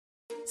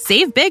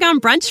Save big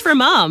on brunch for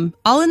mom,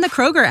 all in the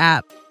Kroger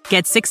app.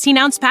 Get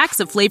 16-ounce packs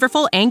of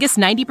flavorful Angus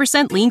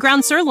 90% lean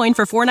ground sirloin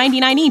for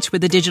 $4.99 each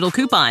with a digital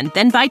coupon.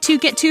 Then buy 2,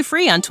 get 2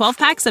 free on 12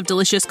 packs of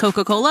delicious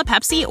Coca-Cola,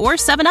 Pepsi, or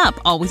 7-Up,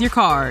 all with your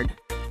card.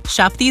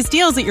 Shop these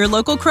deals at your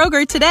local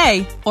Kroger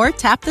today, or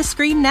tap the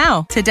screen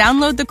now to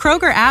download the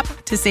Kroger app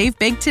to save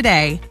big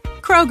today.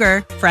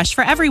 Kroger, fresh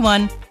for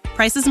everyone.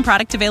 Prices and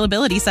product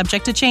availability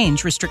subject to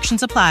change.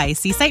 Restrictions apply.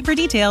 See site for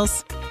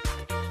details.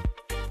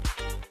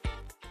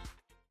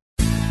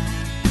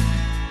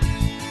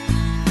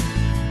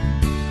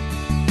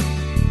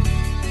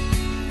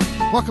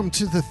 Welcome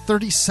to the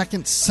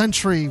 32nd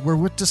century. We're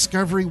with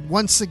Discovery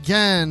once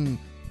again.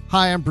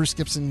 Hi, I'm Bruce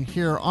Gibson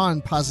here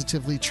on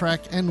Positively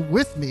Trek, and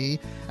with me,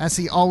 as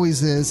he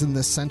always is in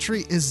this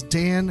century, is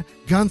Dan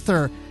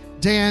Gunther.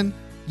 Dan,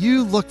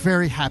 you look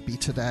very happy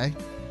today.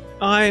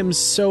 I'm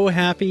so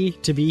happy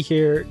to be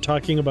here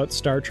talking about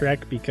Star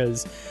Trek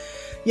because,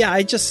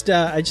 I just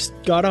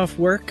got off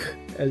work.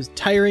 It was a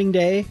tiring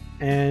day,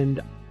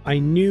 and I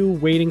knew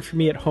waiting for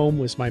me at home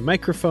was my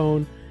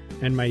microphone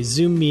and my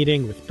Zoom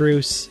meeting with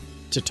Bruce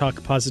to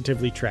talk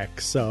Positively Trek.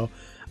 So,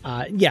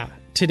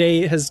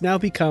 today has now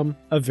become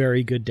a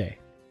very good day.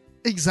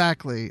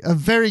 Exactly. A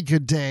very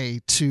good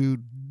day to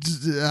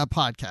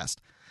podcast.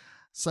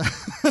 So,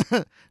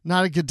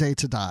 not a good day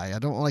to die. I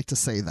don't like to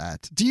say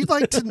that. Do you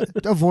like to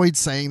avoid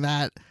saying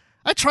that?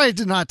 I try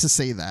to not to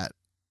say that.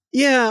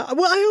 Yeah.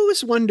 Well, I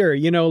always wonder,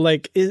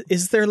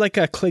 is there like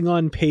a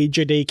Klingon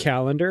page-a-day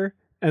calendar?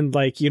 And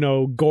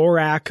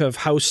Gorak of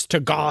House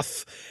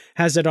Tagoth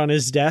has it on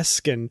his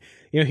desk, and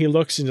he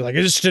looks and he's like,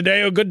 is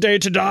today a good day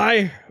to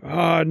die?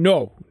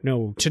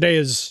 No, today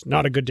is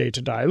not a good day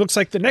to die. It looks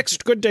like the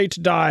next good day to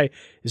die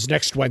is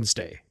next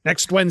Wednesday.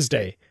 Next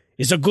Wednesday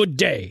is a good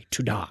day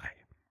to die.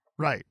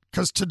 Right,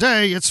 because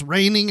today it's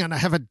raining and I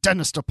have a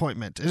dentist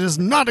appointment. It is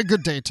not a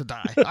good day to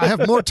die. I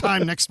have more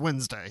time next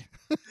Wednesday.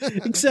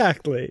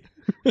 Exactly.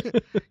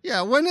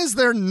 Yeah, when is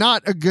there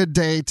not a good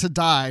day to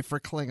die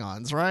for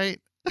Klingons, right?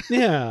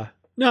 Yeah.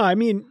 No, I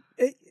mean,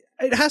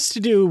 it has to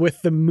do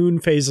with the moon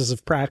phases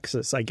of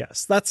Praxis, I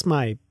guess. That's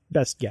my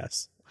best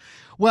guess.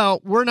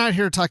 Well, we're not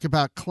here to talk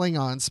about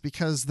Klingons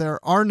because there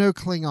are no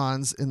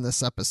Klingons in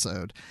this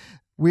episode.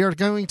 We are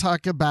going to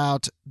talk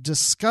about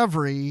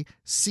Discovery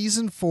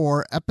Season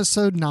 4,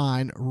 Episode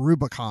 9,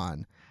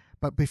 Rubicon.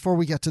 But before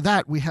we get to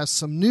that, we have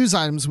some news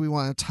items we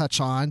want to touch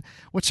on,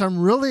 which I'm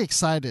really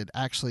excited,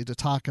 actually, to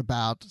talk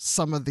about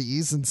some of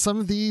these. And some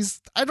of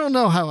these, I don't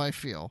know how I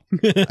feel.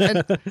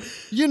 And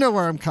you know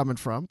where I'm coming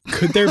from.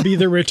 Could there be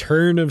the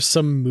return of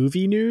some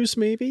movie news,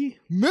 maybe?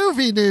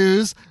 Movie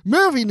news.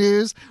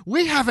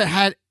 We haven't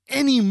had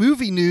any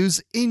movie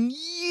news in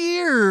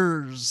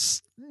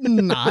years.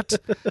 Not.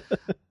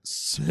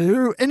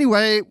 So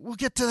anyway, we'll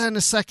get to that in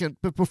a second.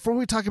 But before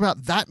we talk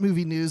about that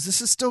movie news,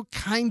 this is still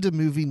kind of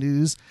movie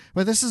news,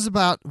 but this is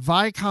about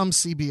Viacom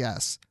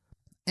CBS.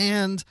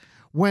 And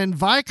when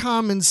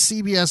Viacom and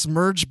CBS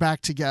merged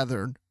back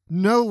together,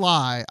 no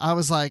lie, I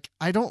was like,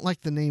 I don't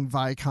like the name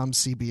Viacom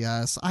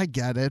CBS. I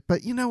get it.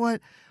 But you know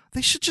what?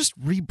 They should just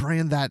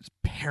rebrand that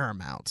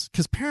Paramount,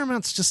 because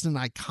Paramount's just an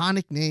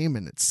iconic name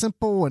and it's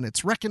simple and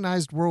it's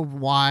recognized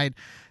worldwide.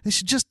 They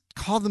should just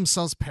call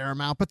themselves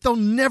Paramount, but they'll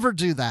never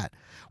do that.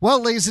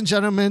 Well, ladies and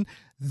gentlemen,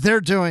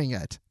 they're doing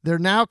it. They're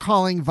now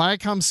calling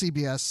Viacom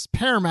CBS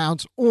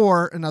Paramount,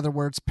 or in other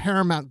words,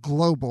 Paramount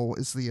Global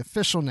is the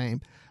official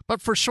name.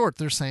 But for short,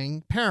 they're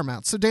saying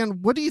Paramount. So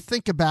Dan, what do you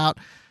think about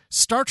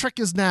Star Trek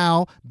is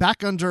now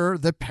back under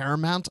the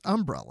Paramount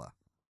umbrella?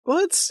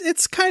 Well,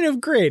 it's kind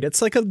of great.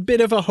 It's like a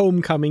bit of a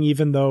homecoming,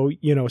 even though,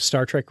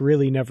 Star Trek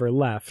really never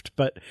left.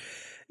 But,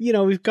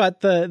 we've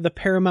got the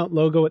Paramount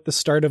logo at the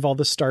start of all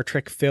the Star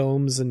Trek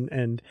films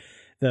and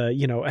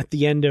the, at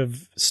the end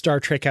of Star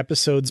Trek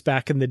episodes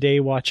back in the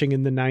day, watching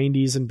in the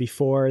 90s and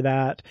before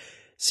that.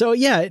 So,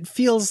 yeah, it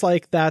feels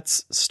like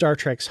that's Star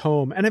Trek's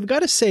home. And I've got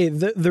to say,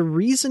 the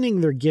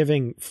reasoning they're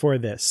giving for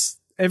this,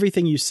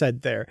 everything you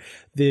said there,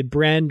 the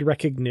brand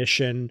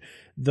recognition,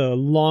 the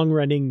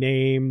long-running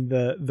name,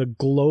 the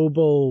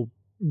global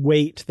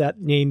weight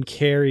that name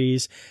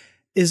carries,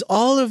 is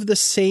all of the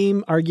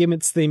same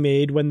arguments they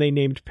made when they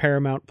named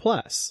Paramount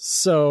Plus.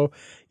 So,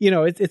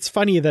 it's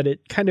funny that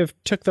it kind of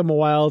took them a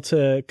while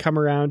to come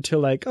around to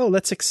like, oh,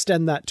 let's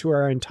extend that to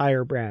our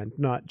entire brand,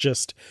 not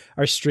just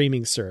our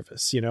streaming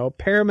service.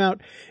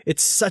 Paramount,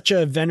 it's such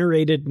a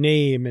venerated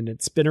name and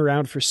it's been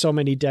around for so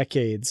many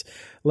decades.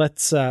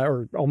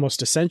 Or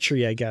almost a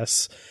century, I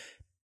guess.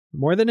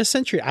 More than a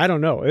century. I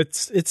don't know.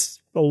 It's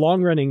a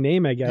long running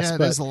name, I guess. Yeah,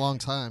 it is a long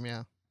time.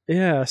 Yeah.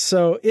 Yeah.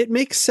 So it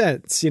makes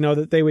sense,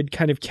 that they would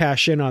kind of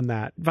cash in on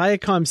that.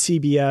 Viacom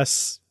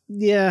CBS.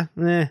 Yeah.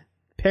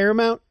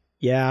 Paramount.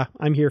 Yeah,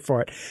 I'm here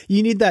for it.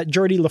 You need that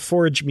Geordie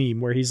LaForge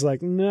meme where he's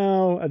like,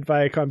 no, at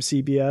Viacom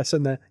CBS,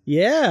 and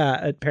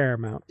at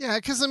Paramount. Yeah,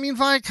 because,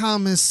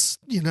 Viacom is,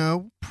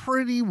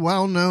 pretty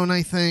well known,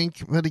 I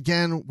think. But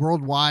again,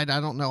 worldwide, I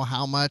don't know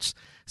how much.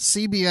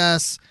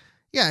 CBS,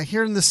 yeah,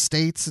 here in the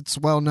States, it's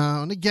well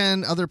known.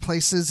 Again, other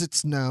places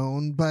it's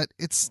known, but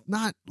it's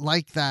not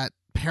like that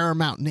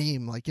Paramount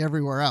name like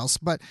everywhere else.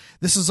 But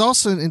this is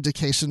also an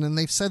indication, and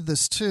they've said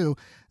this too,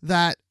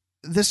 that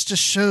this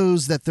just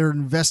shows that they're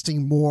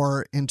investing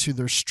more into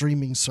their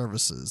streaming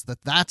services,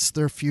 that that's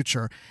their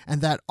future,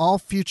 and that all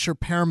future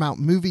Paramount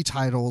movie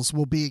titles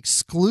will be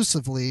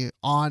exclusively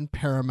on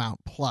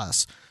Paramount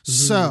Plus. Mm-hmm.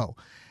 So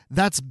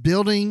that's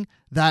building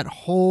that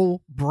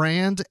whole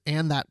brand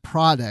and that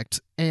product.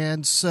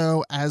 And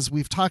so, as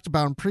we've talked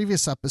about in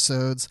previous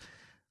episodes,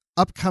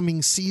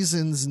 upcoming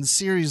seasons and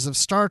series of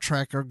Star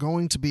Trek are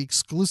going to be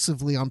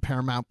exclusively on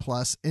Paramount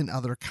Plus in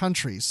other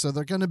countries. So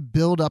they're going to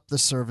build up the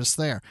service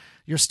there.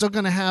 You're still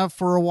going to have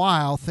for a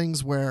while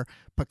things where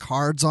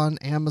Picard's on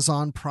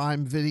Amazon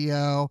Prime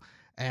Video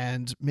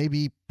and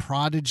maybe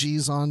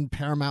Prodigy's on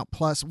Paramount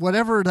Plus,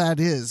 whatever that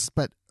is.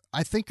 But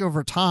I think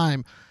over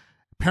time,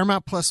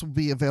 Paramount Plus will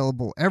be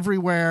available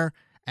everywhere,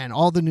 and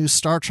all the new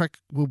Star Trek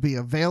will be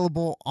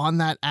available on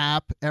that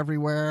app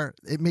everywhere.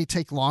 It may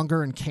take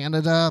longer in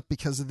Canada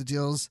because of the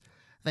deals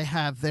they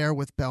have there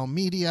with Bell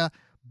Media,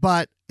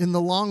 but in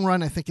the long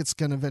run, I think it's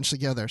going to eventually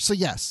go there. So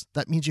yes,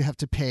 that means you have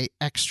to pay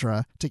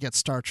extra to get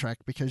Star Trek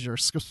because you're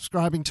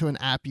subscribing to an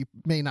app you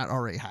may not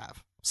already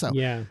have. So,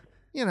 yeah,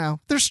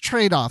 there's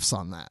trade-offs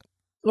on that.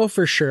 Oh,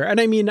 for sure.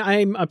 And I mean,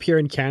 I'm up here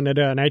in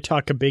Canada and I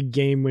talk a big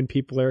game when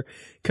people are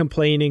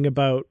complaining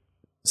about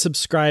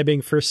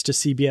subscribing first to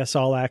CBS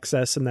All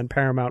Access and then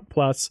Paramount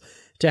Plus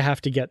to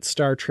have to get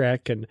Star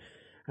Trek. And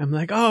I'm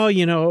like, oh,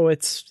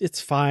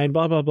 it's fine,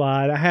 blah, blah,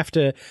 blah. I have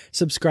to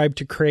subscribe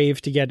to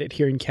Crave to get it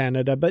here in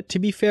Canada. But to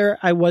be fair,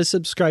 I was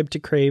subscribed to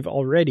Crave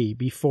already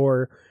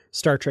before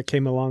Star Trek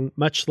came along,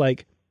 much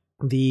like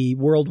the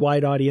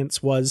worldwide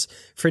audience was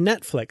for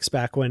Netflix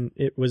back when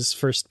it was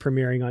first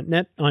premiering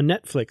on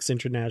Netflix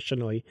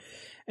internationally.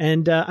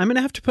 And I'm going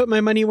to have to put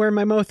my money where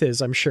my mouth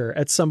is, I'm sure,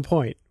 at some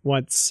point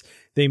once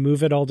they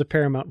move it all to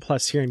Paramount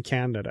Plus here in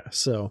Canada.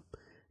 So,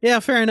 yeah,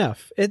 fair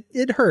enough.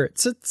 It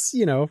hurts. It's,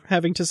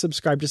 having to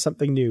subscribe to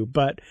something new.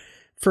 But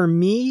for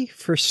me,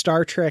 for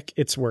Star Trek,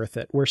 it's worth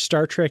it. Where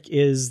Star Trek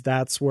is,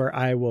 that's where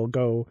I will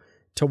go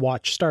to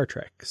watch Star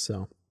Trek.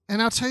 So,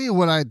 and I'll tell you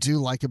what I do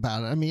like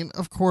about it. I mean,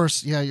 of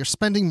course, yeah, you're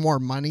spending more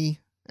money,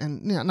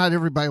 and not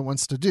everybody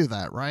wants to do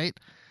that, right?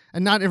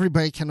 And not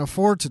everybody can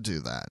afford to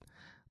do that.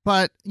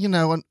 But,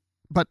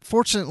 but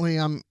fortunately,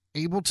 I'm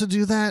able to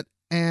do that.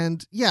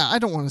 And yeah, I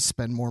don't want to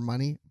spend more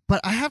money,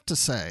 but I have to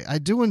say, I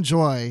do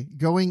enjoy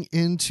going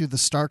into the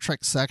Star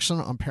Trek section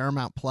on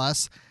Paramount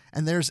Plus,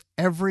 and there's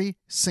every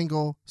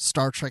single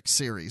Star Trek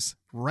series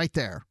right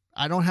there.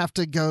 I don't have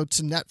to go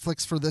to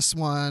Netflix for this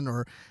one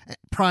or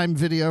Prime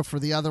Video for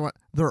the other one.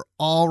 They're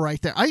all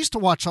right there. I used to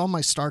watch all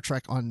my Star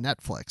Trek on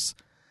Netflix.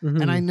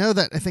 Mm-hmm. And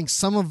I think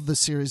some of the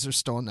series are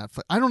still on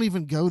Netflix. I don't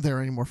even go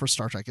there anymore for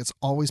Star Trek. It's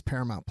always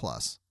Paramount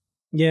Plus.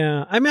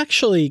 Yeah, I'm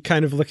actually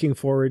kind of looking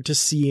forward to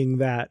seeing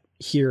that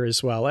here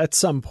as well at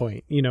some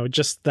point.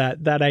 Just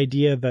that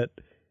idea that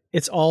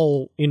it's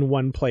all in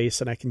one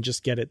place and I can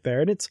just get it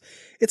there. And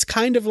it's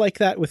kind of like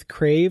that with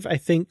Crave. I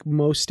think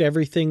most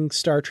everything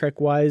Star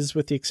Trek wise,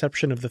 with the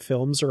exception of the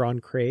films, are on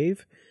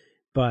Crave.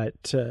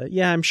 But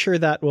yeah, I'm sure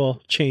that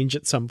will change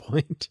at some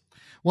point.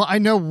 Well, I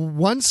know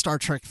one Star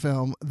Trek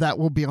film that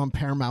will be on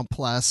Paramount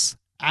Plus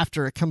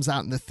after it comes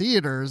out in the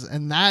theaters,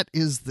 and that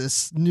is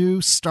this new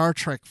Star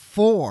Trek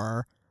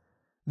 4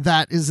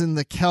 that is in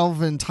the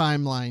Kelvin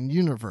Timeline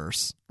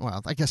universe.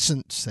 Well, I guess I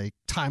shouldn't say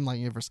timeline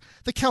universe,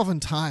 the Kelvin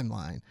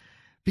Timeline.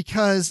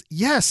 Because,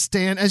 yes,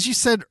 Dan, as you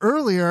said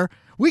earlier,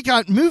 we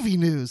got movie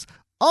news.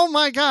 Oh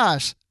my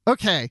gosh.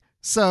 Okay,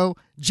 so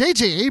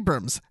J.J.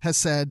 Abrams has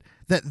said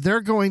that they're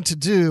going to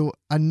do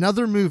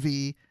another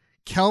movie,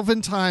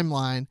 Kelvin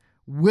Timeline,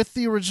 with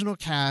the original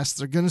cast.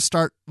 They're going to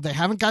start. They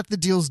haven't got the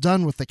deals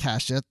done with the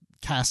cast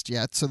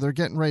yet, so they're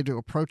getting ready to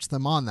approach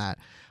them on that.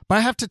 But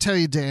I have to tell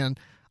you, Dan,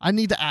 I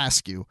need to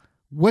ask you,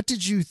 what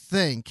did you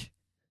think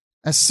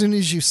as soon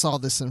as you saw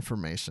this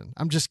information?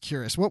 I'm just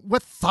curious.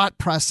 What thought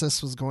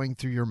process was going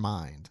through your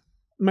mind?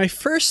 My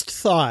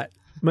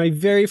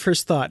very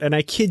first thought, and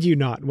I kid you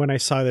not, when I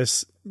saw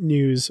this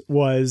news,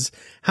 was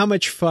how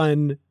much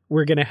fun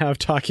we're going to have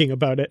talking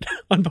about it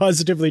on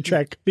Positively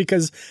Trek,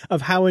 because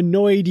of how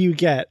annoyed you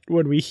get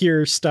when we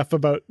hear stuff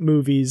about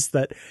movies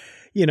that,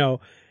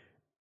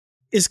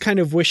 is kind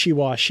of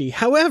wishy-washy.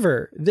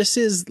 However, this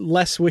is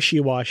less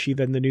wishy-washy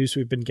than the news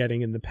we've been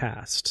getting in the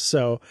past.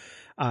 So,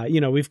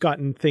 we've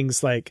gotten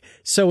things like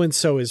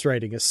so-and-so is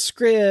writing a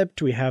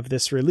script. We have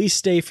this release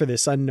day for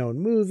this unknown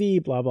movie,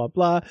 blah, blah,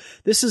 blah.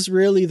 This is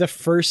really the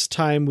first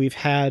time we've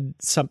had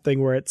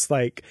something where it's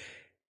like,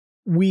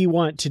 we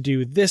want to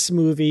do this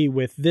movie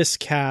with this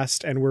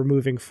cast and we're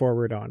moving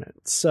forward on it.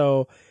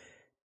 So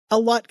a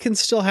lot can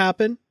still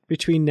happen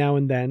between now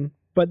and then,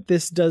 but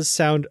this does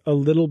sound a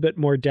little bit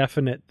more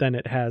definite than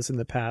it has in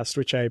the past,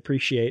 which I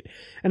appreciate.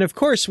 And of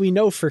course, we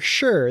know for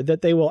sure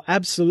that they will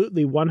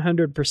absolutely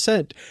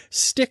 100%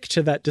 stick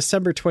to that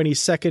December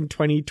 22nd,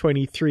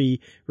 2023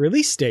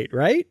 release date,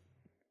 right?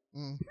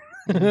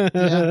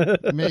 Yeah,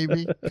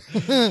 maybe.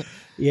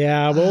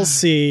 Yeah, we'll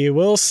see.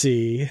 We'll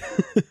see.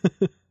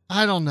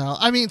 I don't know.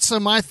 I mean,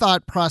 so my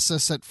thought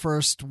process at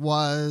first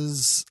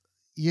was,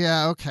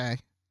 yeah, okay.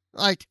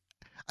 Like,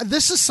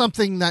 this is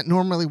something that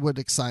normally would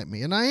excite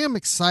me, and I am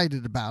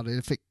excited about it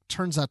if it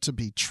turns out to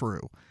be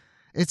true.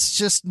 It's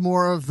just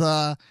more of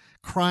the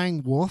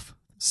crying wolf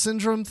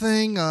syndrome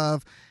thing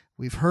of,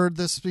 we've heard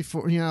this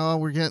before,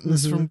 we're getting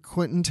this from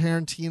Quentin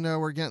Tarantino,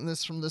 we're getting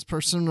this from this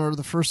person or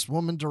the first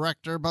woman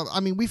director, but I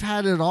mean, we've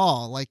had it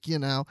all, like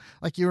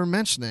you were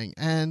mentioning,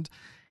 and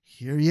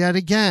here yet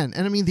again.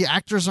 And I mean, the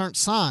actors aren't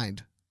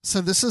signed,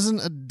 so this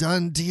isn't a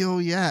done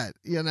deal yet,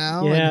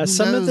 Yeah,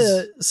 some of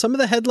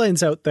the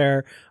headlines out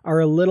there are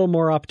a little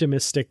more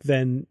optimistic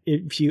than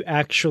if you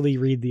actually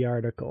read the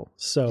article.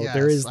 So yes,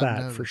 there is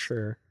that for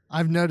sure.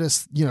 I've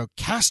noticed,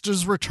 cast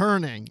is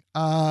returning.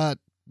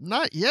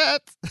 Not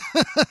yet.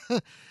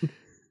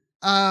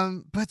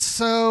 But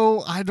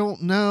so I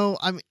don't know.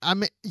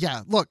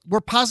 Look, we're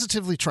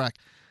positively Trek,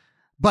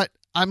 but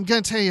I'm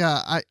going to tell you,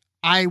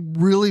 I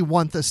really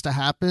want this to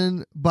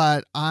happen,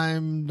 but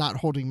I'm not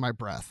holding my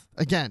breath.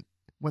 Again,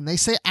 when they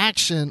say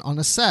action on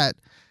a set,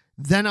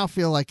 then I'll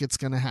feel like it's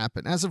going to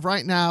happen. As of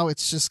right now,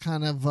 it's just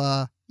kind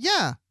of,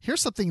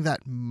 here's something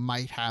that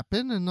might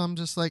happen. And I'm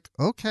just like,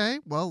 okay,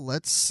 well,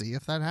 let's see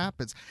if that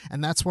happens.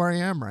 And that's where I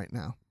am right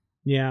now.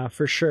 Yeah,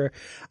 for sure.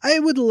 I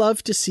would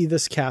love to see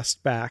this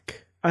cast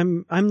back.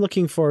 I'm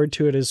looking forward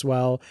to it as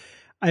well.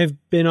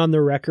 I've been on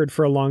the record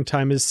for a long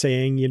time as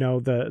saying,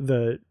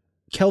 the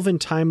Kelvin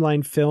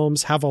timeline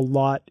films have a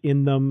lot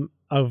in them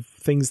of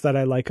things that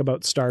I like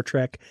about Star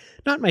Trek.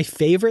 Not my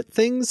favorite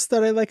things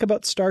that I like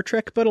about Star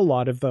Trek, but a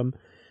lot of them.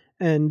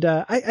 And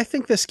I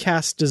think this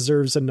cast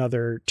deserves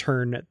another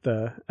turn at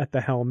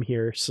the helm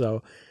here.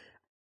 So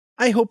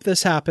I hope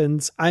this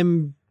happens.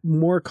 I'm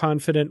more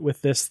confident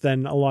with this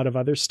than a lot of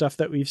other stuff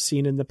that we've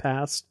seen in the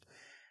past.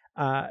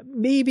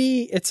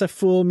 Maybe it's a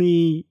fool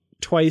me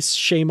twice,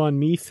 shame on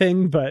me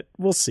thing, but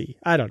we'll see.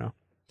 I don't know.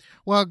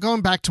 Well,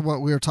 going back to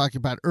what we were talking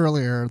about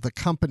earlier, the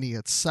company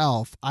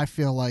itself, I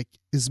feel like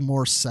is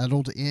more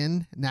settled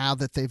in now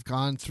that they've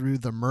gone through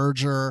the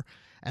merger,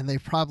 and they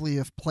probably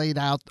have played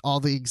out all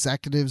the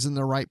executives in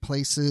the right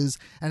places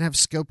and have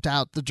scoped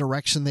out the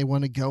direction they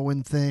want to go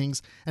in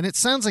things. And it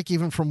sounds like,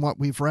 even from what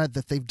we've read,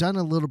 that they've done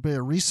a little bit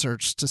of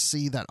research to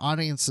see that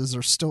audiences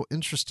are still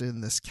interested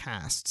in this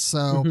cast.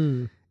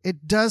 So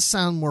it does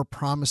sound more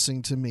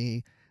promising to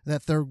me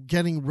that they're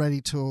getting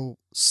ready to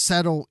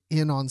settle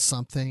in on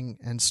something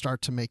and start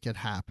to make it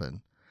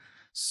happen.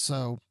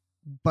 So,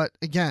 but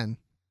again,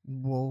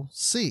 we'll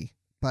see.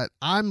 But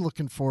I'm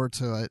looking forward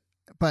to it.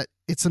 But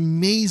it's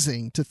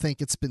amazing to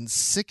think it's been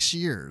 6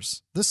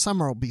 years. This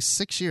summer will be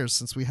 6 years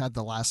since we had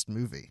the last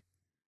movie.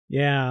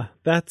 Yeah,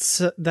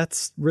 that's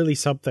really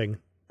something.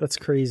 That's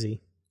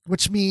crazy.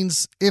 Which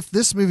means if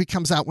this movie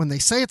comes out when they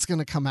say it's going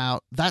to come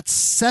out, that's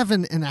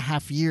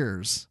 7.5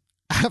 years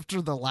after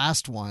the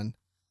last one.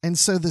 And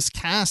so this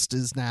cast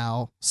is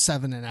now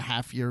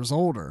 7.5 years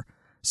older.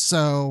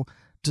 So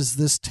does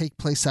this take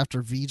place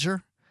after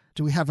V'ger?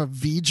 Do we have a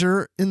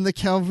V'ger in the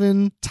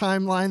Kelvin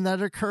timeline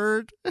that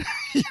occurred?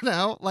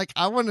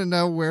 I want to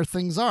know where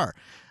things are,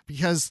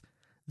 because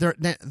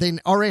they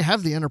already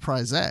have the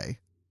Enterprise A.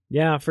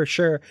 Yeah, for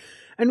sure.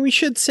 And we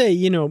should say,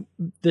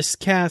 this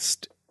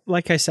cast,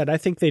 like I said, I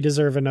think they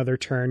deserve another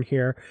turn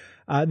here.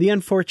 The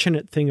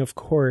unfortunate thing, of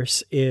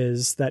course,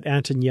 is that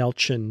Anton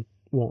Yelchin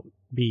won't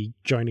be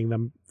joining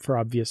them for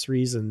obvious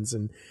reasons.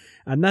 And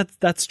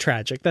that's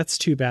tragic. That's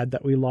too bad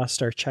that we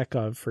lost our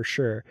Chekhov for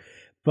sure.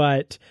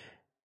 But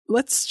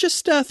let's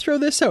just throw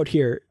this out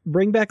here.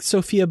 Bring back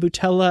Sofia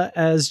Boutella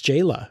as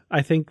Jayla.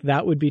 I think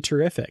that would be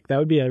terrific. That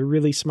would be a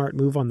really smart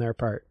move on their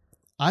part.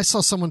 I saw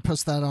someone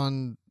post that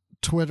on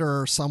Twitter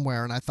or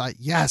somewhere, and I thought,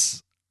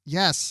 yes,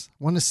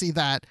 want to see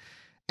that.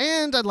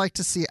 And I'd like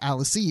to see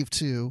Alice Eve,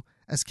 too,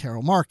 as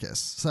Carol Marcus.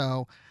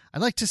 So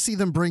I'd like to see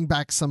them bring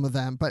back some of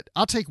them, but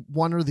I'll take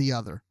one or the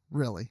other,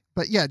 really.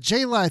 But yeah,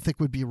 Jayla, I think,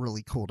 would be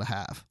really cool to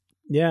have.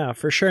 Yeah,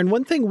 for sure. And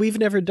one thing we've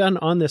never done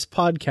on this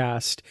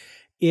podcast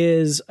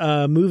is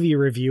a movie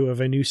review of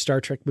a new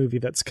Star Trek movie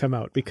that's come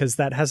out, because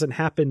that hasn't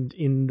happened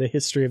in the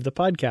history of the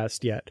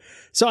podcast yet.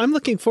 So I'm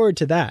looking forward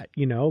to that,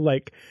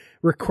 like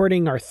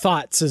recording our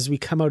thoughts as we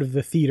come out of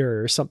the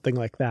theater or something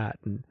like that,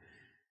 and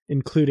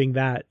including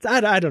that.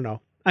 I don't know.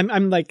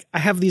 I'm like, I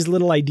have these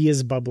little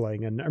ideas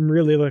bubbling, and I'm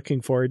really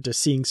looking forward to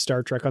seeing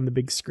Star Trek on the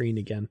big screen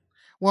again.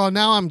 Well,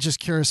 now I'm just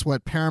curious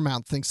what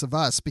Paramount thinks of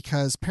us,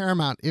 because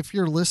Paramount, if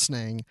you're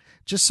listening,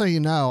 just so you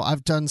know,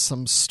 I've done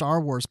some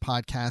Star Wars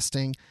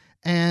podcasting,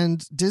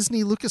 and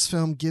Disney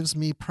Lucasfilm gives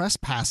me press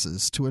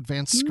passes to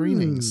advanced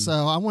screenings.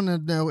 So I want to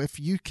know if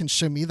you can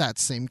show me that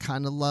same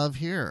kind of love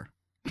here.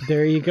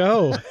 There you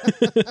go.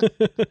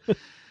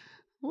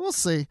 We'll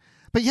see.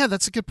 But yeah,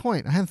 that's a good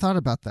point. I hadn't thought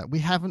about that. We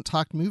haven't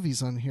talked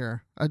movies on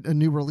here, a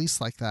new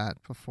release like that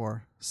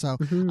before. So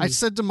I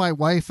said to my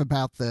wife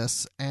about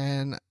this,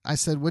 and I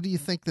said, what do you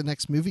think the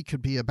next movie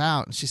could be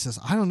about? And she says,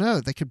 I don't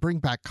know. They could bring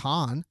back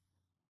Khan.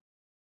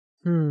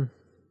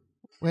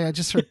 Wait, I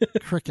just heard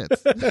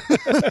crickets.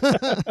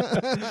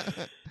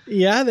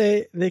 Yeah,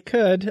 they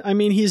could. I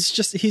mean,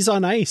 he's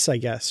on ice, I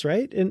guess,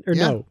 right?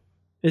 No.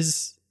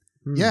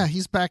 Yeah,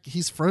 he's back.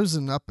 He's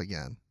frozen up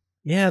again.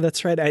 Yeah,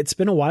 that's right. It's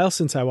been a while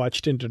since I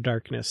watched Into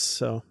Darkness.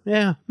 So,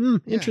 yeah,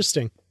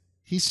 interesting.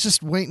 He's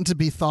just waiting to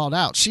be thawed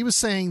out. She was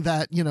saying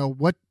that,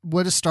 what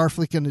is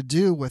Starfleet going to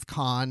do with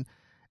Khan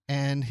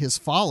and his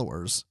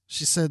followers?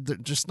 She said they're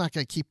just not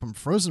going to keep them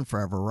frozen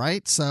forever,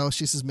 right? So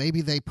she says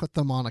maybe they put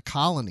them on a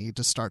colony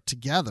to start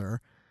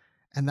together,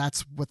 and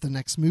that's what the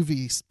next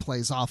movie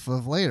plays off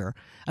of later.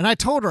 And I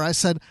told her, I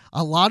said,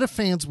 a lot of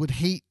fans would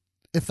hate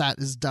if that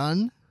is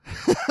done,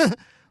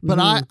 but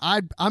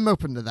I'm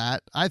open to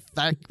that.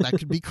 That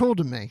could be cool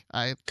to me.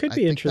 I think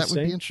interesting.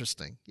 That would be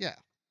interesting. Yeah.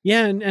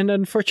 Yeah, and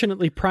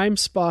unfortunately, Prime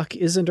Spock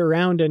isn't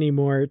around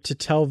anymore to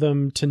tell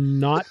them to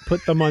not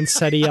put them on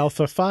SETI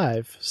Alpha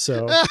 5.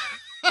 So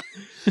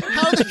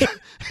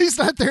he's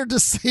not there to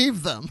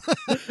save them.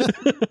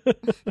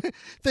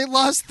 They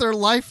lost their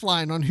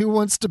lifeline on Who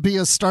Wants to Be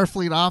a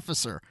Starfleet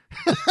Officer.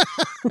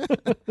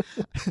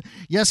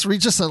 Yes,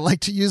 Regis, I'd like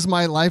to use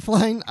my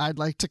lifeline. I'd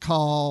like to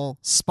call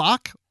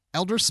Spock,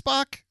 Elder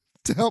Spock,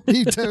 to help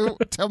me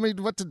tell me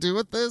what to do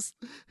with this.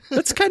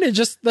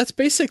 That's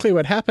basically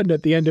what happened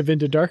at the end of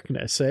Into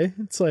Darkness, eh?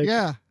 It's like,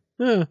 yeah.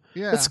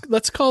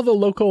 Let's call the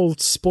local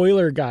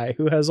spoiler guy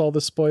who has all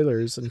the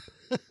spoilers. And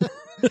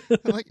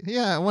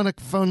I want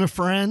to phone a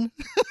friend.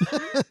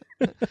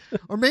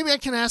 Or maybe I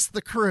can ask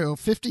the crew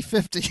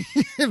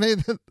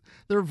 50-50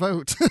 their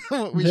vote.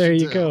 What we there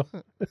should you do.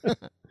 go.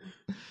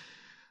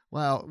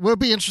 Well, it will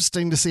be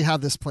interesting to see how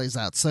this plays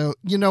out. So,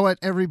 you know what,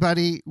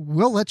 everybody,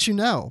 we'll let you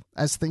know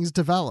as things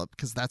develop,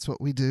 because that's what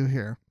we do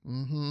here.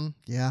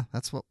 Yeah,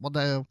 that's what we'll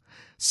do.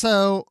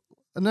 So,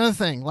 another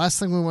thing, last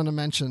thing we want to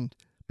mention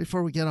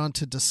before we get on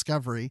to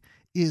Discovery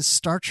is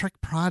Star Trek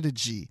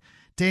Prodigy.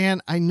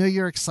 Dan, I know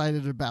you're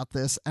excited about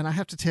this, and I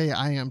have to tell you,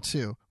 I am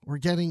too. We're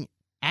getting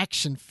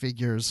action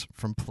figures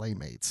from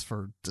Playmates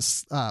for,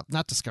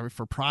 not Discovery,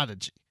 for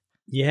Prodigy.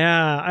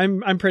 Yeah,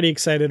 I'm pretty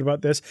excited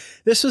about this.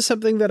 This was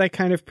something that I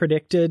kind of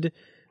predicted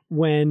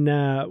when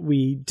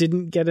we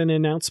didn't get an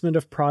announcement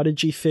of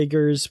Prodigy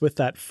figures with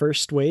that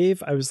first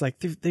wave. I was like,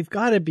 they've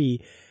got to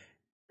be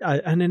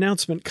an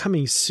announcement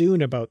coming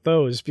soon about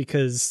those,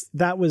 because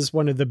that was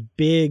one of the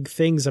big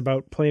things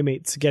about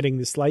Playmates getting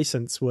this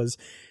license was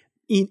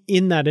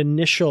in that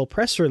initial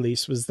press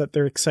release was that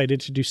they're excited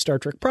to do Star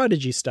Trek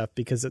Prodigy stuff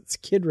because it's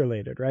kid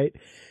related, right?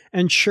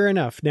 And sure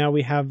enough, now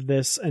we have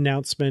this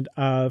announcement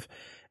of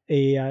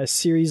a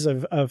series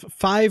of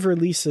 5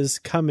 releases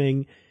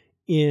coming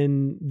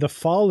in the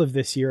fall of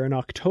this year, in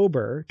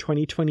October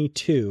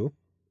 2022,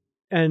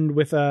 and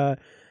with a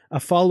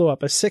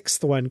follow-up, a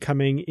 6th one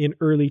coming in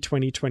early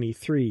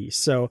 2023.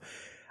 So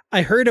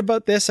I heard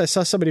about this. I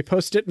saw somebody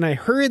post it and I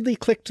hurriedly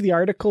clicked the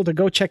article to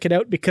go check it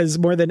out, because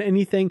more than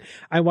anything,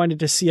 I wanted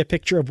to see a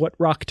picture of what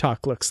Rock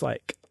Talk looks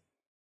like.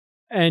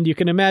 And you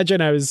can imagine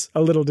I was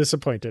a little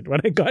disappointed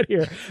when I got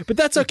here, but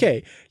that's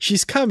okay.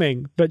 She's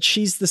coming, but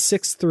she's the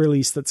 6th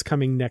release that's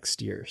coming next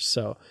year.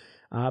 So,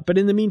 but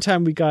in the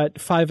meantime, we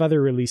got 5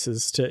 other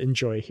releases to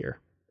enjoy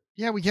here.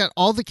 Yeah, we get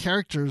all the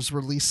characters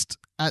released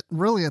at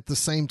the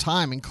same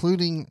time,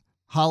 including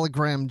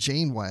hologram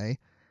Janeway.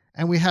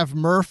 And we have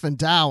Murph and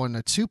Dow in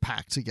a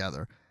 2-pack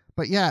together.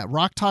 But yeah,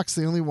 Rock Talk's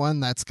the only one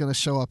that's going to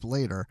show up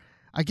later.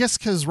 I guess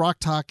because Rock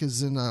Talk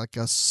is in a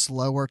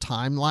slower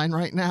timeline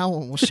right now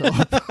and will show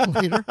up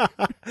later.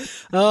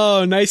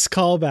 Oh, nice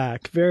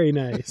callback. Very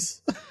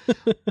nice.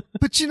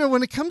 But,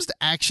 when it comes to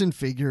action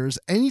figures,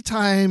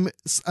 anytime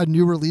a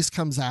new release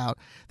comes out,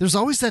 there's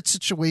always that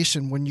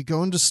situation when you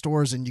go into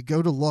stores and you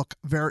go to look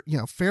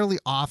fairly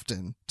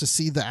often to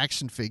see the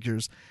action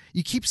figures.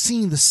 You keep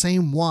seeing the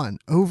same one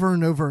over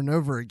and over and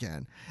over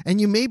again.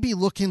 And you may be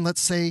looking,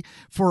 let's say,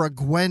 for a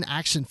Gwen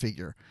action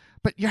figure,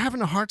 but you're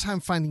having a hard time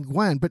finding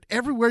Gwen. But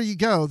everywhere you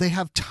go, they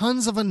have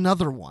tons of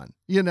another one,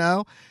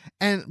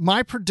 And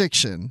my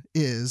prediction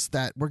is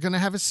that we're going to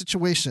have a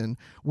situation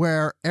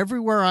where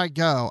everywhere I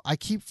go, I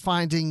keep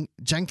finding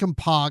Jenkin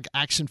Pog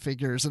action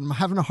figures, and I'm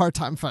having a hard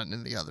time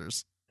finding the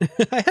others.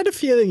 I had a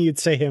feeling you'd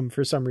say him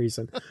for some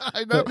reason.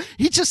 I know.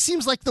 He just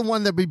seems like the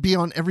one that would be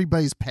on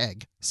everybody's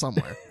peg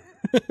somewhere.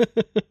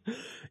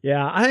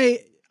 Yeah,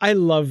 I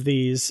love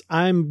these.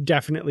 I'm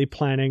definitely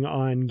planning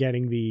on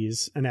getting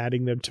these and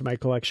adding them to my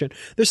collection.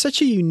 They're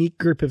such a unique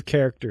group of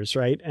characters,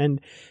 right? And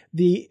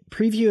the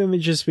preview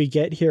images we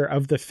get here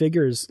of the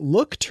figures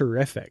look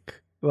terrific.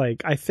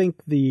 Like, I think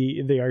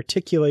the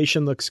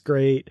articulation looks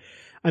great.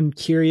 I'm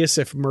curious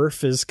if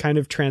Murph is kind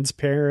of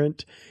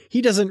transparent.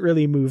 He doesn't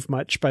really move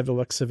much by the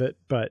looks of it,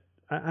 but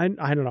I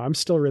don't know. I'm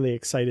still really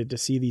excited to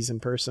see these in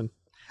person.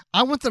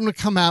 I want them to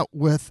come out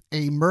with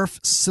a Murph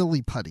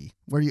silly putty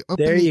where you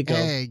open the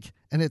egg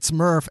and it's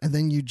Murph, and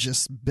then you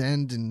just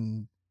bend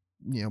and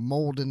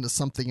mold into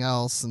something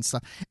else and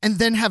stuff, and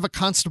then have a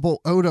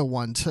Constable Oda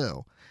one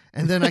too,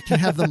 and then I can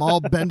have them all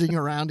bending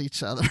around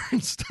each other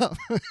and stuff.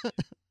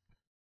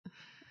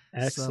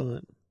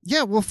 Excellent. So,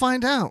 yeah, we'll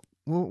find out.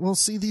 We'll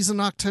see these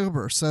in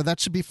October, so that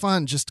should be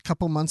fun. Just a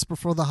couple months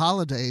before the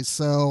holidays,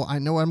 so I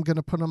know I'm going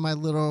to put on my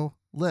little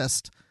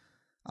list.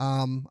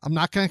 I'm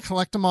not going to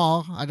collect them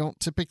all. I don't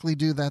typically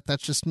do that.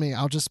 That's just me.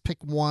 I'll just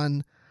pick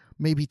 1,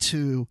 maybe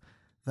 2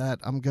 that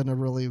I'm going to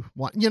really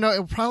want. You know,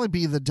 it'll probably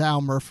be the Dow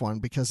Murph one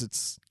because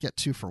it's get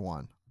 2 for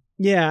 1.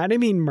 Yeah, and I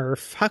mean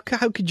Murph. How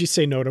could you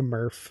say no to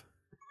Murph?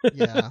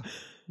 Yeah.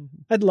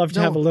 I'd love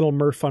to have a little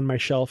Murph on my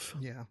shelf.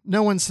 Yeah.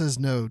 No one says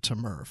no to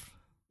Murph.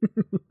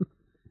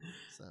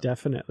 So.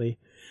 Definitely.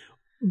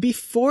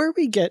 Before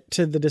we get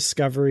to the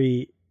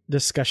Discovery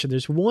discussion,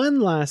 there's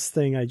one last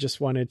thing I just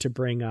wanted to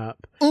bring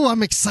up. Oh,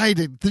 I'm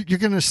excited. You're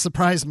going to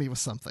surprise me with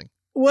something.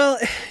 Well,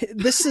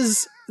 this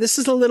is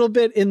a little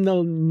bit in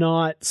the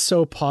not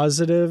so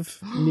positive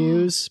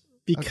news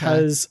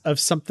because of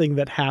something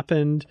that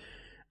happened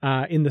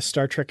in the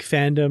Star Trek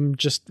fandom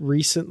just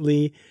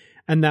recently.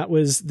 And that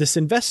was this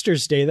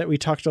Investors Day that we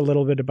talked a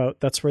little bit about.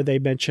 That's where they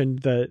mentioned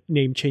the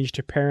name change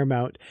to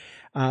Paramount.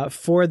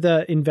 For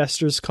the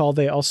investors call,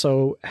 they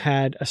also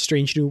had a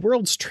Strange New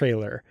Worlds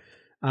trailer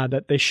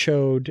that they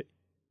showed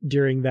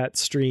during that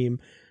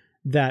stream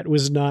that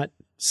was not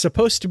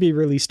supposed to be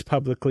released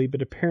publicly,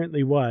 but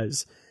apparently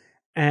was.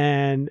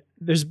 And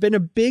there's been a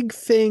big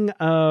thing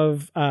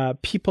of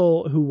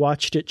people who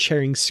watched it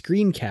sharing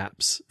screen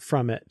caps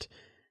from it,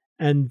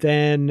 and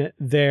then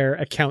their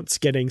accounts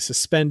getting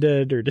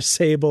suspended or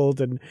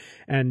disabled,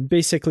 and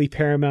basically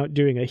Paramount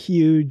doing a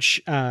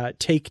huge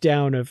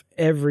takedown of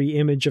every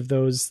image of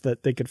those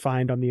that they could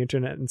find on the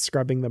internet and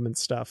scrubbing them and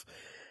stuff.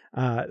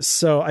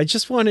 So I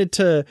just wanted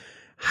to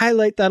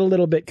highlight that a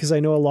little bit because I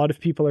know a lot of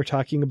people are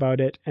talking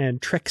about it,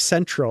 and Trek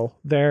Central,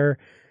 their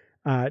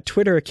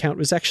Twitter account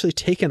was actually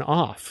taken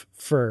off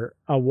for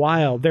a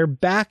while. They're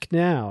back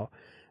now.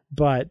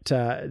 But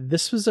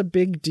this was a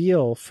big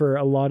deal for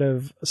a lot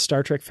of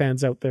Star Trek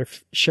fans out there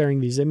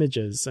sharing these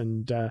images.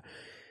 And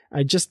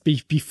I just,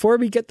 before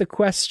we get the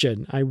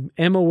question, I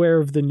am aware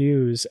of the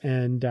news,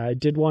 and I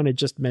did want to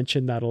just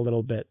mention that a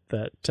little bit,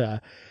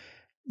 that,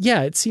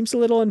 yeah, it seems a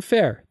little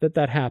unfair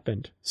that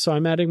happened. So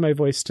I'm adding my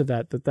voice to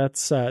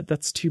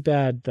that's too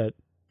bad that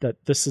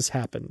this has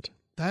happened.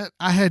 That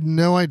I had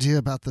no idea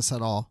about this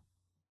at all.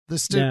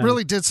 This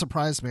really did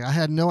surprise me. I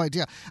had no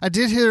idea. I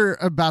did hear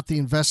about the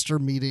investor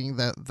meeting,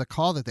 the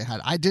call that they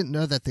had. I didn't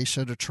know that they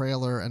showed a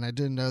trailer, and I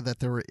didn't know that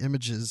there were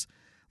images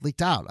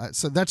leaked out.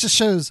 So that just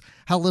shows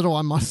how little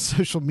I'm on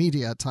social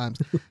media at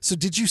times. So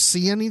did you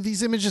see any of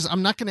these images?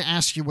 I'm not going to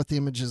ask you what the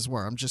images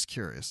were. I'm just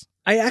curious.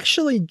 I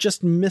actually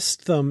just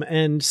missed them,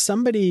 and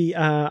somebody,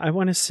 I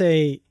want to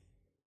say,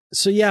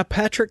 so yeah,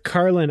 Patrick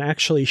Carlin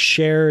actually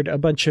shared a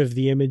bunch of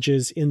the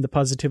images in the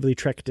Positively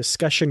Trek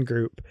discussion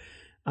group.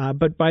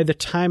 But by the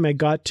time I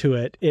got to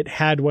it, it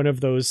had one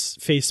of those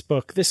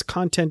Facebook, this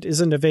content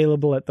isn't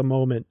available at the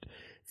moment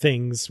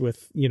things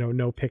with,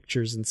 no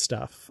pictures and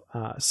stuff.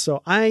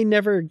 So I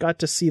never got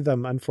to see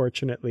them,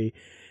 unfortunately.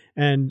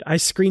 And I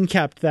screen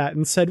capped that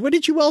and said, what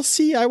did you all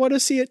see? I want to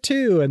see it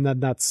too. And then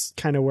that's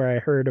kind of where I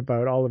heard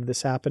about all of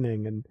this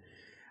happening.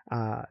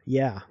 And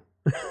yeah,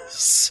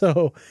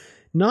 so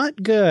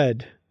not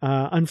good,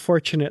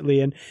 unfortunately.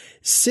 And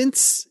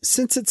since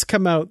it's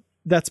come out,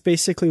 that's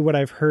basically what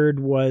I've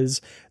heard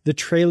was the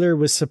trailer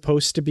was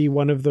supposed to be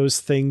one of those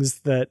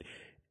things that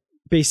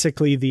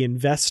basically the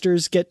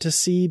investors get to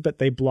see, but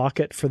they block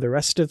it for the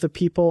rest of the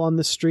people on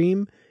the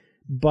stream.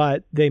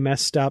 But they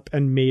messed up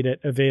and made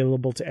it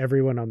available to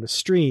everyone on the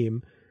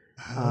stream,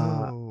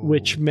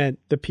 which meant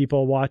the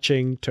people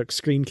watching took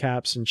screen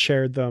caps and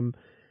shared them.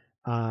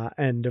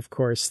 And of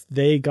course,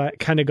 they got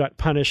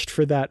punished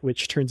for that,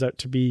 which turns out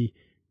to be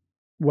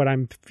what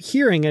I'm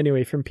hearing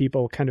anyway from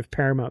people, kind of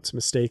Paramount's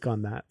mistake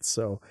on that.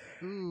 So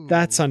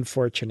that's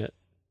unfortunate.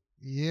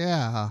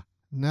 Yeah.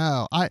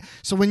 No,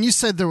 so when you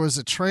said there was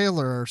a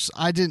trailer,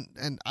 I didn't,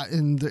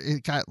 and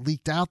it got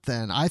leaked out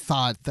then, I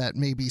thought that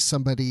maybe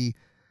somebody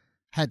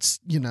had,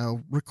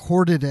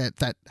 recorded it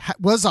that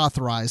was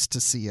authorized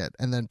to see it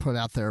and then put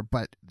out there.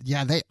 But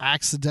yeah, they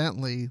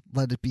accidentally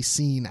let it be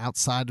seen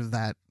outside of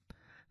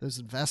those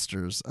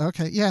investors.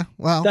 Okay. Yeah.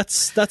 Well,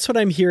 that's what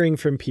I'm hearing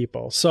from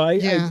people. So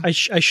I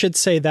should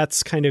say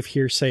that's kind of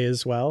hearsay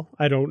as well.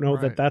 I don't know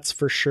that that's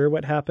for sure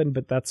what happened,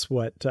 but that's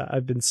what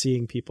I've been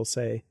seeing people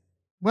say.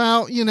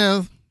 Well,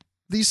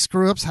 these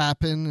screw ups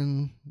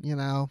happen,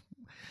 and,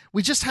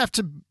 we just have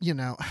to,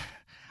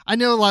 I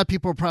know a lot of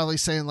people are probably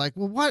saying like,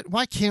 well,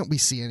 why can't we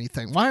see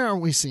anything? Why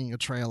aren't we seeing a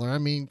trailer? I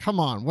mean, come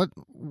on.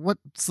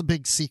 What's the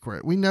big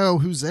secret? We know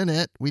who's in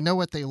it. We know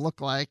what they look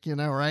like,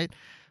 right?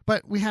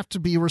 But we have to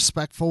be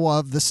respectful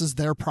of this is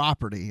their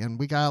property, and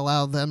we got to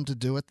allow them to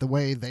do it the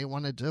way they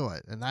want to do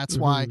it. And that's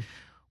why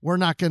we're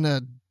not going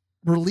to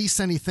release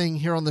anything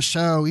here on the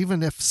show,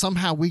 even if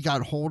somehow we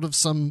got hold of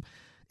some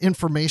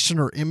information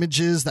or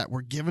images that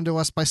were given to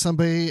us by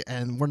somebody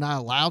and we're not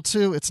allowed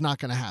to. It's not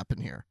going to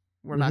happen here.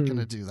 We're not going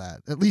to do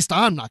that. At least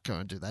I'm not going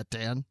to do that,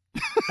 Dan.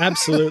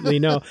 Absolutely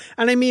no.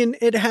 And I mean,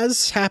 it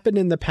has happened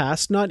in the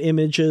past, not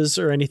images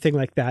or anything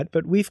like that,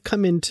 but we've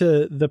come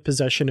into the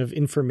possession of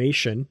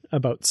information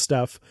about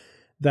stuff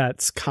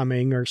that's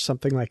coming or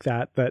something like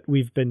that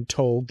we've been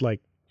told, like,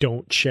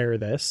 don't share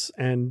this.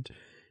 And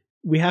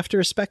we have to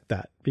respect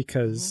that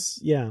because,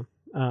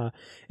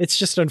 it's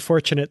just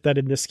unfortunate that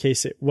in this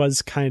case, it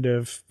was kind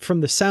of,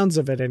 from the sounds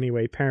of it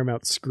anyway,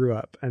 Paramount screw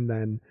up. And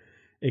then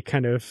it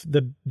kind of,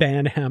 the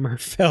banhammer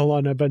fell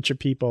on a bunch of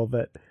people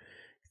that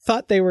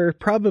thought they were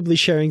probably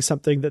sharing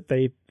something that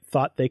they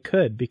thought they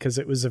could because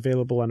it was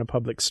available on a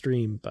public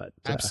stream. But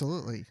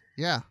absolutely.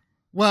 Yeah.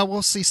 Well,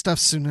 we'll see stuff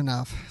soon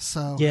enough.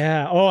 So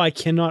yeah. Oh, I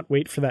cannot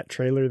wait for that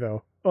trailer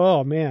though.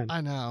 Oh man.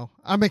 I know.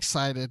 I'm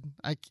excited.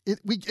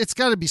 It's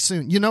got to be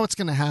soon. You know what's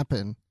going to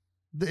happen.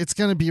 It's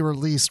going to be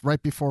released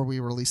right before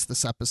we release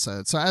this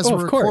episode. So as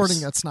we're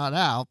recording, it's not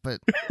out, but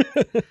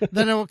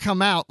then it will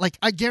come out. Like,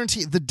 I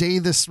guarantee the day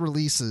this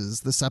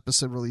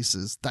episode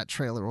releases, that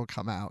trailer will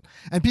come out.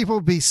 And people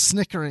will be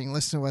snickering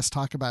listening to us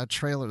talk about a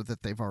trailer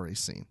that they've already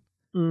seen.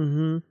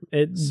 Mm-hmm.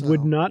 It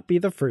would not be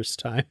the first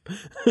time.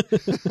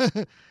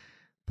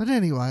 But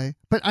anyway,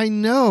 I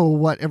know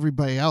what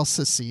everybody else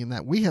has seen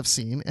that we have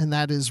seen, and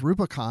that is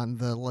Rubicon,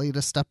 the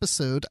latest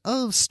episode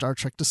of Star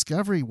Trek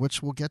Discovery,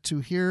 which we'll get to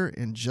here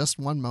in just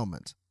one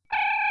moment.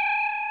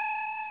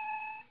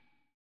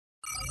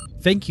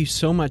 Thank you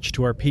so much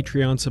to our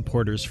Patreon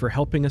supporters for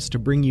helping us to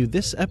bring you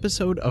this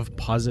episode of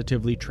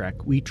Positively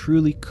Trek. We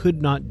truly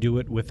could not do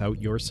it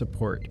without your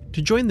support.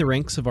 To join the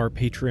ranks of our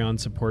Patreon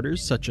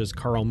supporters, such as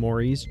Carl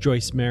Morris,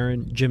 Joyce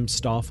Marin, Jim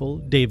Stoffel,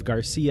 Dave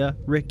Garcia,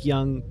 Rick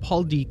Young,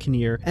 Paul D.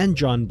 Kinnear, and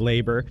John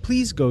Blaber,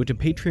 please go to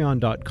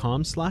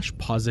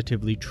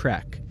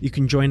patreon.com/positivelytrek. You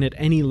can join at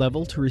any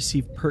level to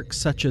receive perks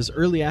such as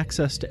early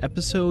access to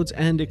episodes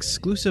and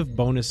exclusive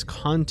bonus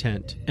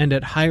content. And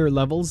at higher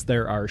levels,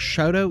 there are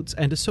shoutouts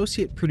and associate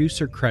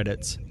producer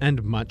credits,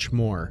 and much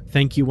more.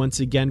 Thank you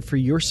once again for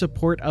your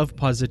support of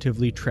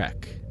Positively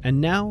Trek. And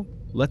now,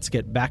 let's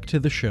get back to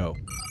the show.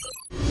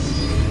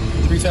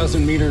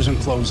 3,000 meters and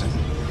closing.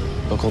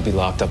 Book will be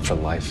locked up for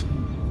life.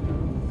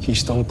 He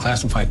stole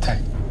classified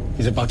tech.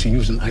 He's about to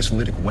use an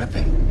isolytic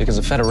weapon. Because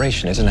the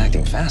Federation isn't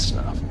acting fast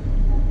enough.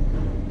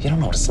 You don't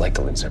know what it's like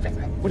to lose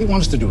everything. What do you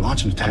want us to do,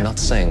 launch an attack? I'm not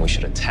saying we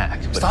should attack,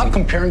 but... Stop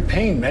comparing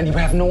pain, man. You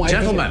have no idea.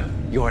 Gentlemen,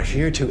 you are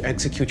here to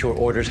execute your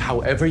orders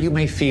however you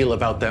may feel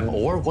about them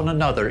or one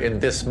another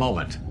in this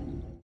moment.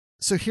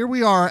 So here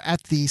we are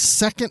at the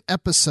second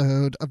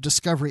episode of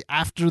Discovery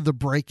after the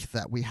break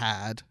that we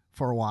had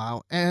for a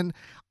while. And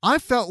I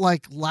felt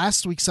like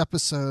last week's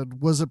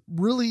episode was a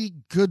really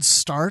good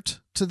start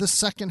to the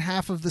second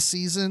half of the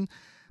season.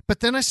 But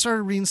then I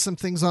started reading some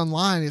things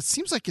online. It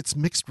seems like it's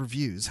mixed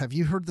reviews. Have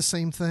you heard the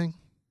same thing?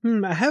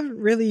 I haven't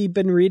really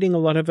been reading a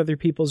lot of other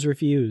people's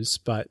reviews,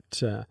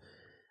 but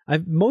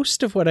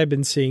most of what I've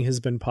been seeing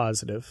has been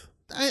positive.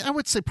 I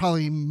would say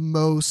probably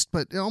most,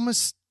 but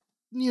almost,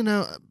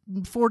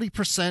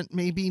 40%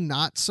 maybe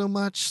not so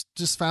much.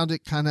 Just found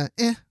it kind of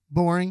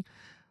boring.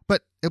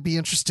 But it'll be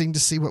interesting to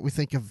see what we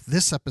think of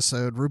this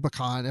episode,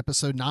 Rubicon,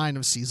 episode 9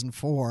 of season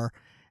 4.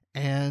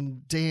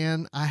 And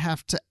Dan, I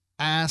have to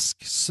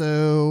ask,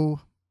 so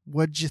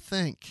what'd you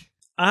think?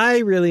 I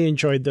really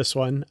enjoyed this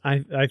one.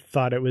 I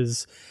thought it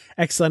was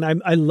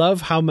excellent. I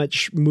love how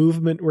much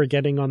movement we're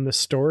getting on the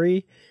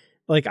story.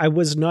 Like, I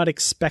was not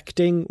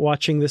expecting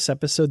watching this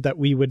episode that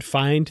we would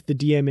find the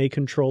DMA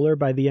controller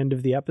by the end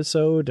of the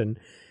episode, and,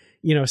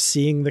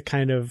 seeing the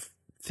kind of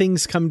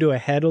things come to a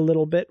head a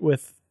little bit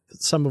with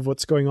some of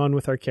what's going on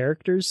with our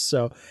characters.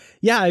 So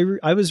yeah,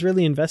 I was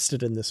really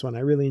invested in this one. I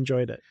really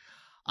enjoyed it.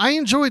 I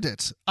enjoyed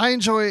it. I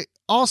enjoy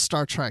all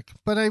Star Trek,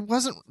 but I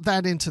wasn't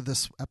that into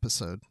this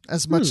episode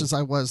as much as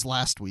I was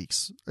last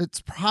week's.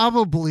 It's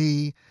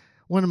probably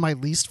one of my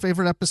least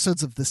favorite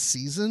episodes of this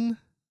season,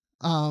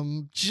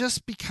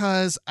 just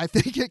because I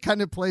think it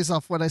kind of plays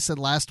off what I said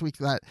last week,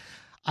 that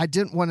I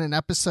didn't want an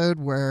episode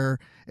where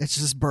it's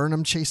just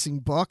Burnham chasing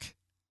Book,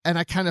 and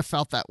I kind of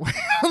felt that way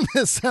on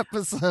this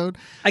episode.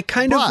 I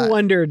kind of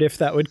wondered if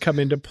that would come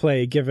into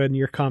play given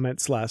your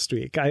comments last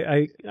week.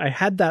 I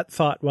had that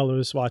thought while I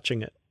was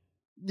watching it.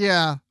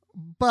 Yeah,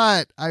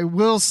 but I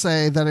will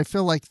say that I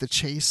feel like the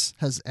chase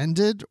has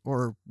ended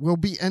or will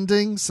be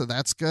ending, so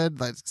that's good.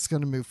 That's going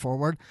to move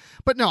forward.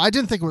 But no, I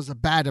didn't think it was a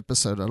bad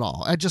episode at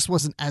all. I just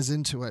wasn't as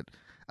into it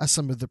as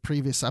some of the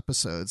previous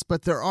episodes.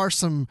 But there are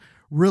some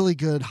really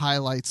good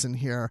highlights in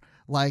here,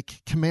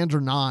 like Commander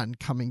Nhan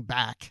coming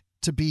back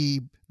to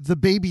be the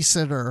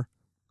babysitter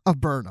of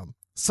Burnham.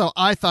 So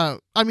I thought,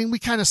 we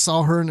kind of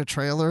saw her in a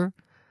trailer,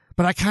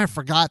 but I kind of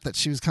forgot that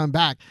she was coming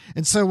back.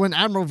 And so when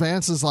Admiral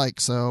Vance is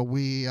like, so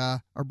we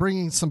are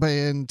bringing somebody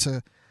in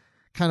to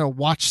kind of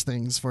watch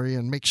things for you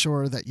and make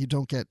sure that you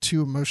don't get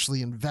too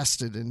emotionally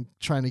invested in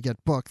trying to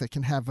get Book, that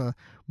can have a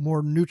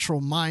more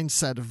neutral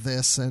mindset of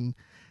this. And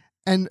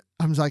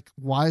I'm like,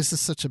 why is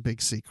this such a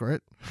big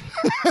secret?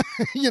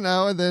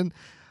 And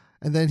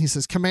then he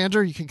says,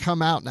 Commander, you can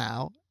come out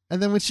now.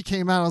 And then when she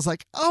came out, I was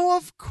like, oh,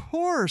 of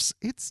course,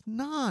 it's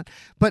not.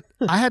 But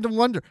I had to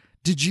wonder,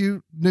 did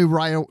you know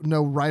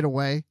right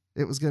away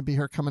it was going to be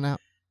her coming out?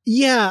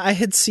 Yeah, I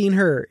had seen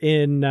her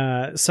in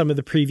some of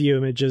the preview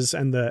images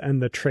and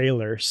the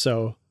trailer.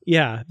 So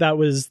yeah, that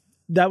was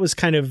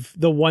kind of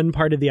the one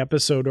part of the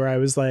episode where I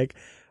was like,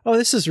 oh,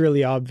 this is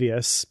really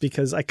obvious,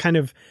 because I kind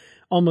of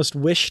almost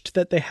wished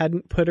that they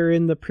hadn't put her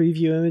in the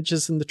preview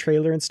images in the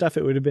trailer and stuff.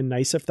 It would have been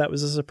nice if that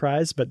was a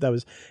surprise, but that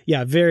was,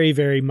 very,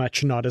 very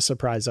much not a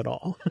surprise at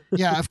all.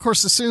 Yeah, of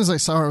course, as soon as I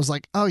saw her, I was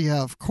like, oh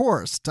yeah, of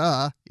course,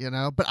 duh,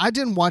 but I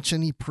didn't watch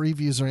any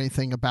previews or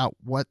anything about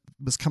what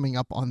was coming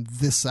up on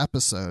this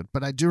episode,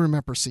 but I do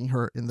remember seeing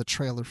her in the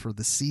trailer for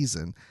the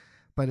season,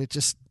 but it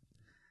just,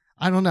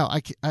 I don't know.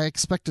 I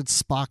expected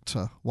Spock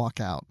to walk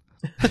out.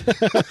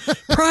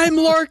 Prime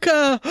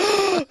Lorca.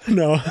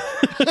 No.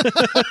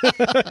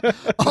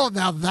 Oh,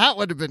 now that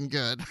would have been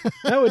good.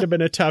 That would have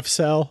been a tough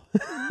sell.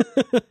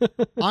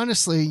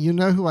 Honestly, you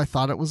know who I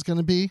thought it was going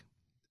to be?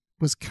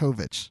 Was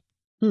Kovich.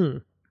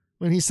 When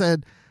he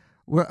said,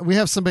 we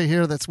have somebody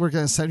here we're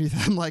going to send you.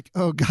 I'm like,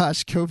 oh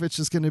gosh, Kovich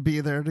is going to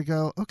be there to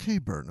go, okay,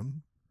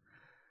 Burnham,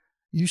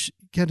 you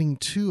getting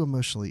too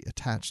emotionally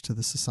attached to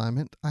this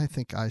assignment. I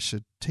think I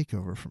should take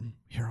over from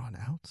here on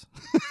out.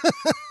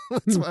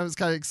 That's what I was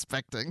kind of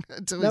expecting.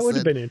 That would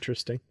have been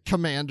interesting.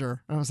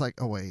 Commander. And I was like,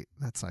 oh wait,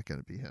 that's not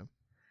going to be him.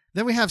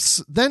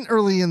 Then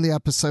early in the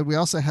episode, we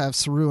also have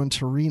Saru and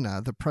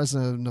Tarina, the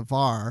president of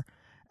Navarre,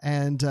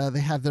 and they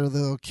have their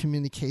little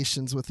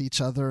communications with each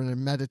other in a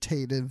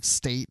meditative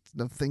state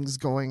of things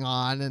going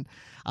on. And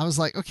I was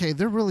like, okay,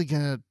 they're really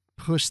going to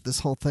push this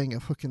whole thing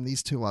of hooking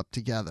these two up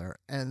together,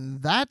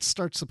 and that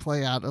starts to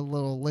play out a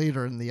little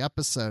later in the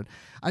episode.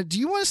 Do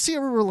you want to see a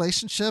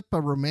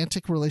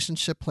romantic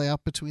relationship play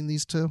out between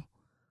these two?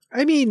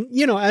 I mean,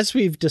 as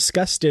we've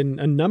discussed in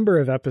a number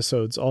of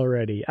episodes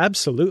already,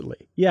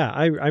 absolutely. Yeah,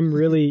 I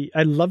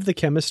love the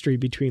chemistry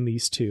between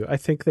these two. I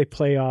think they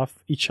play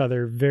off each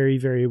other very,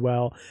 very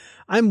well.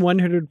 I'm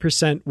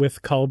 100%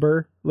 with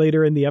Culber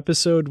later in the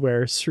episode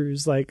where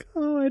Saru's like,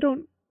 oh, I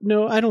don't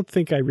know. I don't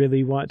think I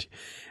really want.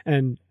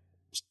 And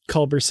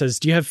Culber says,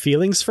 do you have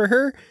feelings for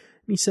her?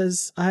 And he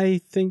says, I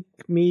think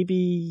maybe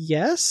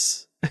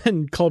yes.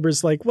 And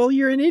Culber's like, well,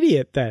 you're an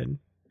idiot then.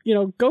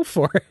 Go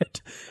for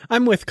it.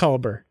 I'm with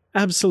Culber.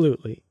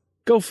 Absolutely.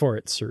 Go for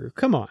it, Saru.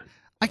 Come on.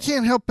 I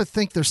can't help but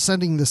think they're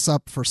setting this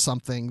up for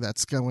something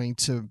that's going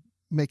to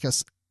make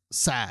us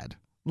sad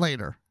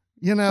later.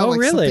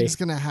 Really? Something's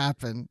going to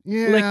happen.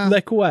 Yeah.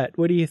 Like what?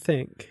 What do you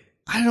think?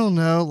 I don't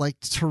know. Like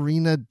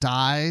Tarina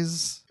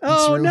dies. And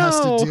Oh, Saru no. has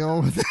to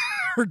deal with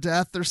her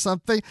death or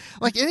something.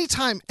 Like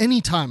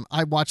anytime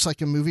I watch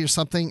like a movie or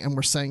something and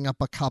we're setting up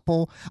a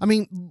couple. I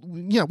mean,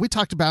 we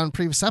talked about in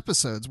previous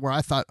episodes where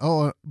I thought,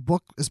 oh, a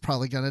book is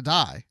probably going to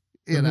die.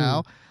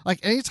 Like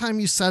anytime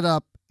you set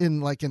up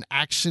in like an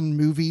action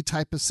movie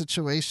type of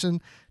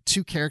situation,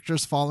 two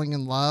characters falling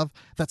in love,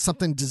 that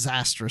something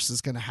disastrous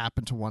is going to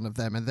happen to one of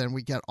them. And then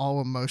we get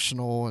all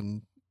emotional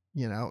and,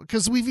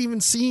 because we've even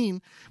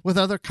seen with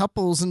other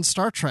couples in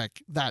Star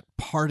Trek that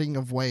parting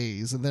of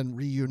ways and then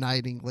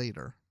reuniting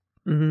later.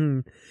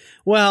 Mm-hmm.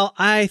 Well,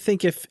 I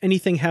think if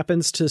anything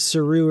happens to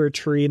Saru or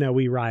Tarina,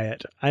 we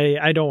riot.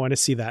 I don't want to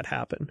see that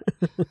happen.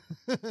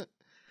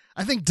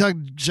 I think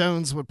Doug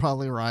Jones would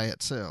probably riot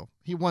too.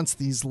 He wants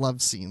these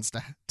love scenes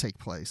to take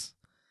place.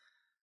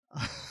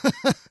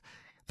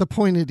 The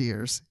pointed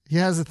ears. He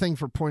has a thing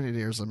for pointed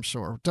ears, I'm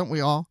sure. Don't we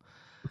all?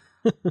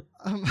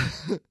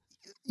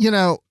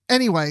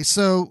 Anyway,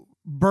 so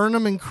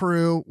Burnham and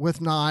crew with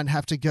Nhan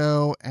have to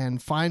go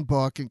and find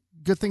Book. And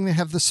good thing they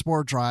have the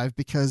spore drive,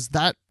 because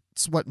that's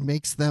what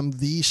makes them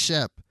the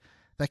ship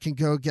that can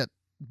go get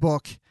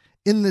Book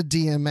in the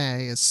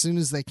DMA as soon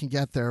as they can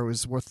get there.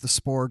 Is worth the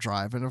spore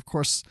drive. And of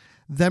course,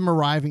 them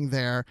arriving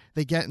there,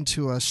 they get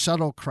into a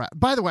shuttlecraft.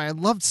 By the way, I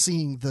loved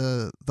seeing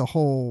the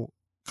whole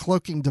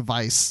cloaking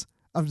device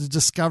of the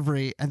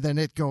Discovery and then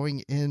it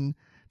going in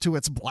to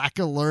its black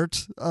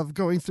alert of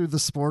going through the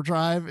spore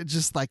drive. It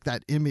just like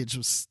that image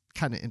was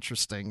kind of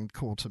interesting and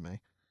cool to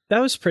me. That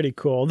was pretty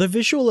cool. The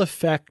visual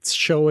effects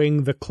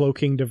showing the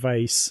cloaking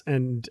device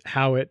and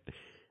how it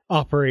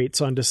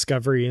operates on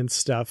Discovery and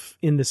stuff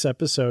in this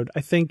episode,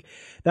 I think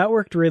that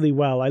worked really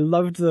well. I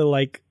loved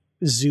the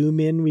zoom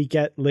in we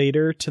get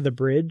later to the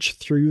bridge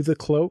through the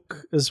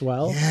cloak as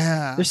well.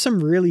 Yeah. There's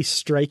some really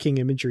striking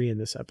imagery in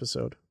this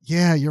episode.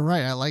 Yeah, you're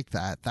right. I like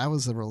that. That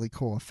was a really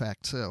cool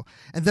effect too.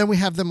 And then we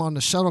have them on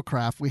the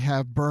shuttlecraft. We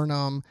have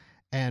Burnham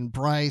and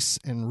Bryce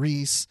and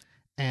Reese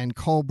and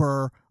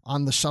Culber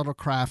on the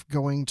shuttlecraft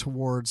going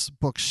towards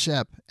Book's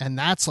ship. And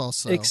that's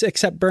also...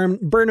 Except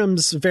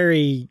Burnham's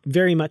very,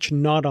 very much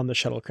not on the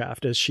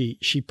shuttlecraft. As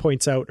she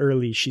points out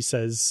early, she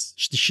says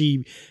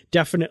she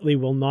definitely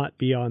will not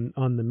be on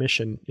the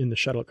mission in the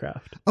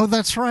shuttlecraft. Oh,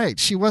 that's right.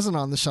 She wasn't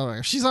on the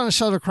shuttlecraft. She's on a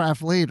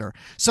shuttlecraft later.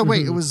 So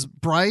wait, It was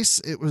Bryce,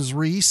 it was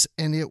Reese,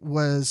 and it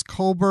was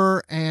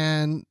Culber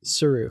and...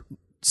 Saru.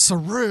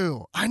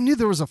 I knew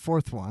there was a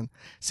fourth one.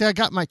 See, I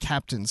got my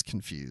captains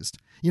confused.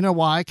 You know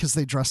why? Because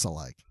they dress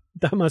alike.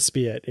 That must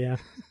be it, yeah.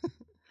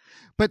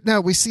 But no,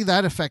 we see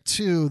that effect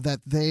too, that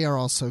they are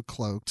also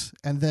cloaked.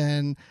 And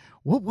then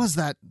what was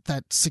that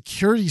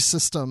security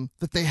system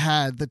that they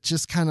had that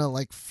just kind of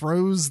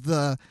froze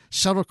the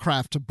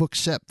shuttlecraft to Book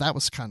ship? That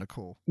was kind of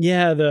cool.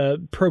 Yeah,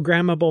 the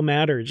programmable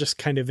matter just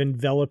kind of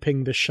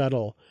enveloping the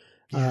shuttle.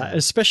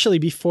 especially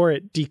before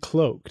it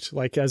decloaked.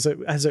 Like as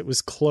it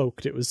was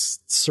cloaked, it was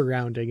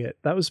surrounding it.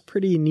 That was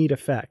pretty neat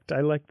effect.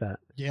 I like that.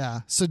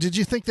 Yeah. So did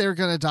you think they were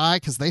going to die?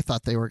 Because they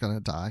thought they were going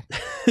to die.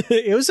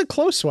 It was a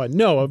close one.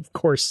 No, of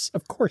course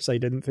I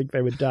didn't think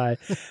they would die.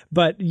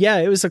 But yeah,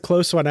 it was a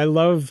close one. I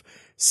love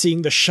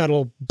seeing the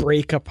shuttle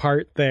break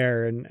apart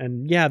there.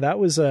 And yeah, that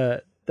was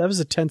a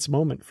tense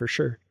moment for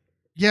sure.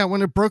 Yeah,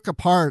 when it broke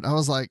apart, I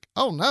was like,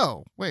 oh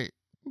no, wait,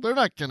 they're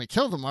not going to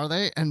kill them, are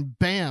they? And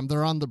bam,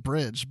 they're on the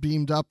bridge,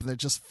 beamed up, and they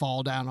just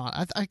fall down on.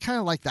 I kind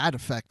of like that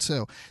effect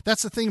too.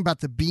 That's the thing about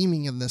the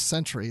beaming in this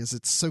century is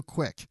it's so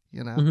quick,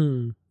 you know?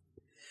 Mm-hmm.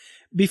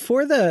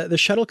 Before the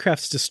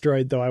shuttlecraft's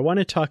destroyed, though, I want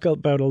to talk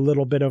about a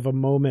little bit of a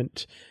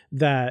moment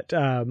that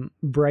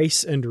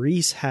Bryce and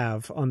Reese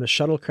have on the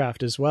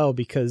shuttlecraft as well,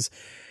 because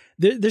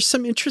there's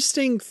some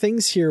interesting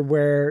things here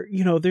where,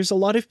 you know, there's a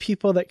lot of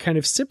people that kind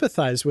of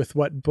sympathize with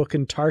what Book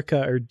and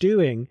Tarka are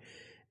doing,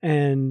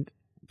 and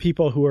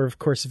people who are, of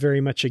course,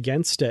 very much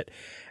against it.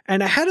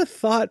 And I had a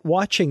thought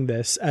watching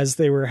this as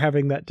they were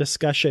having that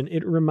discussion.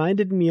 It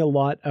reminded me a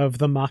lot of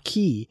the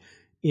Maquis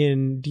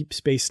in Deep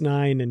Space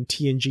Nine and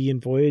TNG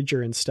and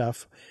Voyager and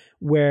stuff,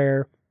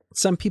 where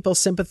some people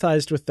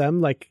sympathized with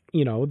them. Like,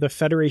 you know, the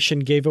Federation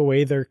gave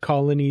away their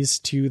colonies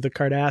to the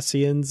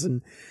Cardassians,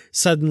 and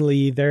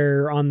suddenly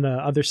they're on the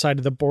other side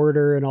of the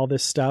border and all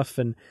this stuff.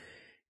 And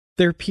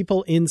there are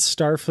people in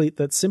Starfleet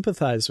that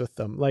sympathize with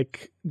them.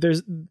 Like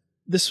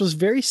this was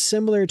very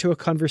similar to a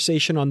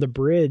conversation on the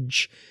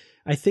bridge,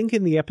 I think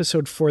in the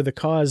episode For the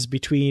Cause,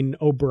 between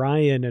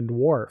O'Brien and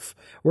Worf,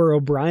 where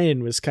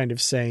O'Brien was kind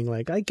of saying,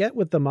 like, I get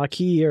what the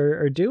Maquis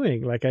are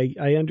doing. Like,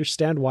 I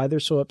understand why they're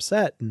so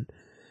upset. And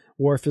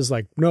Worf is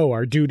like, no,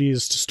 our duty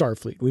is to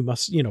Starfleet. We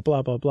must, you know,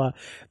 blah, blah, blah.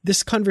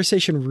 This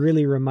conversation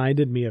really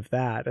reminded me of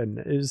that.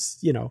 And is,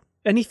 you know,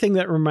 anything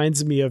that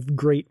reminds me of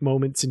great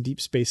moments in Deep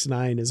Space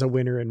Nine is a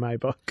winner in my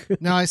book.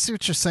 No, I see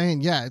what you're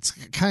saying. Yeah, it's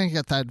kind of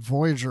got that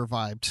Voyager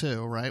vibe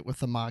too, right? With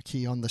the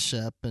Maquis on the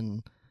ship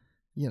and,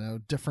 you know,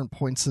 different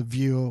points of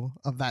view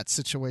of that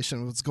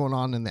situation, what's going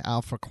on in the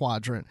Alpha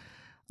Quadrant.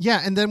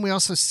 Yeah, and then we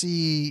also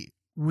see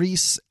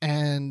Reese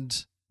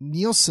and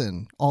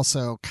Nielsen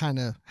also kind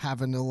of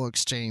having a little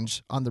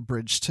exchange on the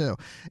bridge too.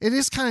 It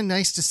is kind of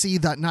nice to see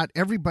that not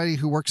everybody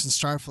who works in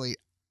Starfleet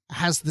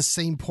has the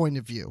same point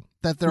of view,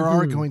 that there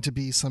are going to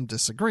be some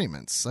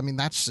disagreements. I mean,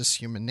 that's just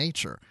human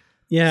nature.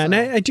 Yeah, so. And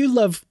I do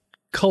love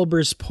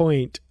Culber's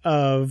point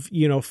of,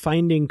 you know,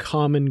 finding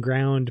common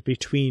ground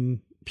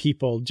between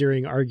people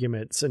during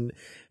arguments and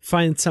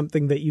find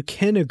something that you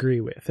can agree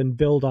with and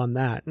build on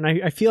that. And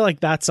I feel like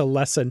that's a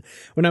lesson.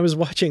 When I was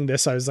watching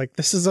this, I was like,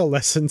 this is a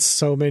lesson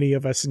so many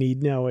of us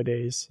need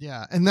nowadays.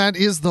 Yeah. And that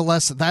is the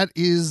lesson. That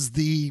is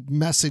the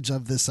message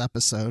of this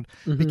episode,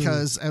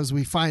 because as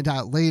we find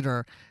out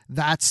later,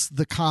 that's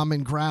the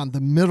common ground, the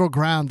middle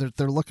ground that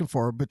they're looking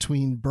for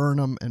between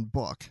Burnham and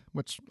Book,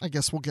 which I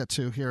guess we'll get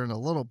to here in a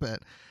little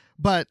bit.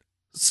 But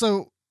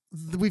so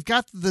we've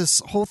got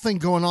this whole thing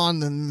going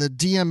on, and the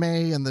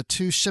DMA and the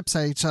two ships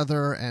at each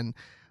other, and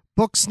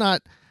Book's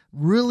not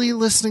really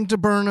listening to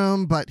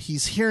Burnham, but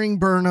he's hearing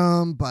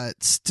Burnham,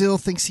 but still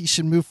thinks he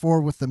should move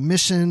forward with the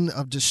mission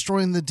of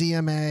destroying the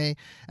DMA.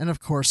 And of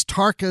course,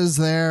 Tarka's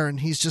there, and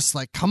he's just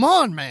like, come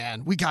on,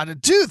 man, we got to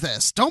do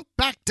this. Don't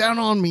back down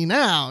on me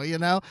now, you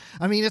know?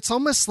 I mean, it's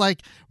almost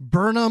like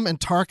Burnham and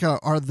Tarka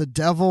are the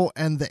devil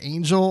and the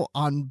angel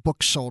on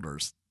Book's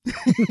shoulders.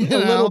 A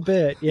little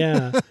bit,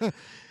 yeah.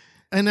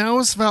 And I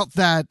always felt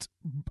that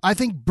I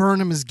think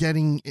Burnham is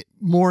getting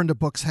more into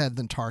Book's head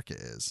than Tarka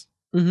is.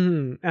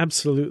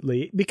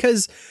 Absolutely.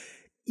 Because,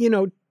 you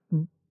know,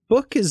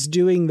 Book is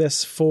doing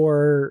this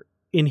for,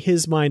 in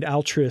his mind,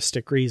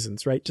 altruistic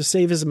reasons, right? To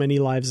save as many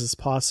lives as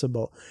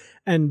possible.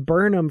 And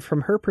Burnham,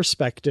 from her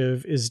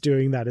perspective, is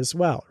doing that as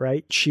well,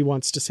 right? She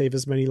wants to save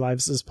as many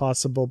lives as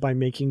possible by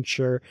making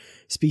sure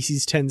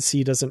Species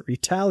 10C doesn't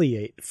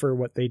retaliate for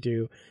what they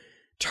do.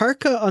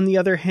 Tarka, on the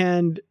other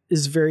hand,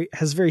 has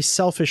very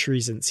selfish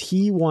reasons.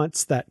 He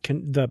wants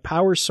the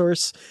power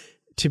source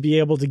to be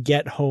able to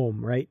get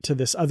home, right, to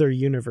this other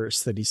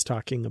universe that he's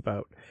talking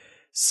about.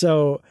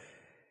 So,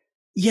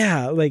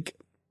 yeah, like,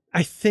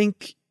 I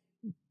think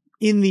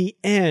in the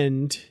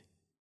end,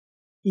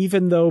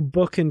 even though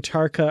Book and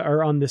Tarka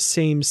are on the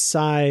same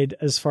side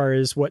as far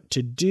as what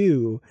to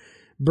do,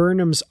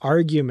 Burnham's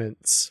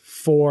arguments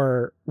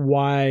for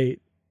why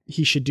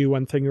he should do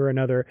one thing or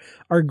another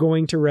are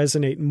going to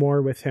resonate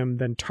more with him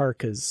than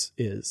Tarka's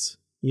is,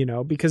 you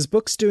know, because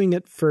Book's doing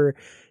it for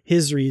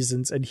his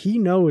reasons, and he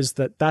knows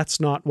that that's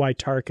not why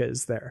Tarka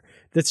is there.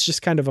 That's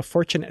just kind of a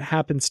fortunate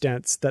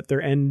happenstance that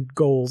their end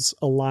goals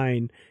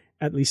align,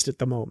 at least at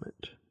the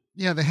moment.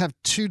 Yeah, they have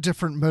two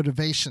different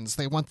motivations.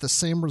 They want the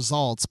same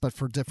results, but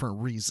for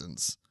different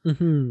reasons. I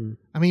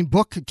mean,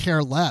 Book could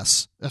care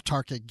less if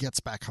Tarka gets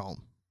back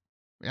home.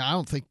 Yeah, I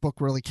don't think Book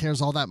really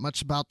cares all that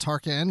much about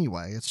Tarka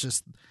anyway. It's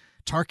just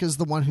Tarka's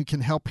the one who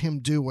can help him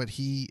do what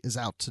he is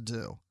out to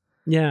do.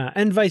 Yeah,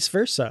 and vice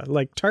versa.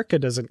 Like,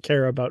 Tarka doesn't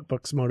care about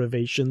Book's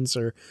motivations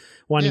or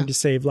wanting to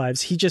save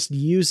lives. He just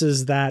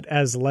uses that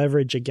as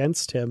leverage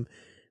against him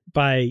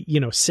by,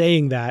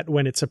 saying that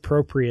when it's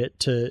appropriate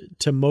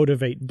to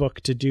motivate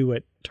Book to do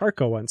what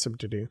Tarka wants him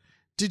to do.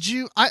 Did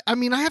you, I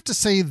mean, I have to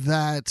say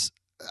that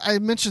I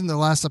mentioned in the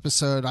last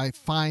episode, I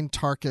find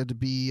Tarka to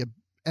be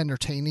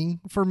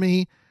entertaining for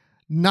me.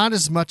 Not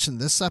as much in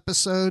this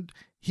episode.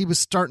 He was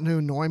starting to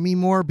annoy me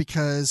more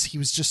because he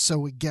was just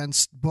so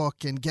against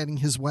Book and getting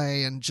his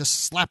way and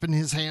just slapping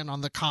his hand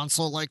on the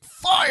console like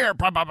fire,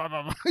 blah, blah, blah,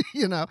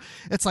 blah.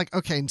 It's like,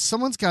 okay,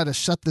 someone's got to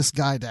shut this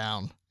guy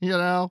down,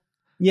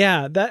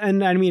 Yeah,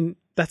 and I mean,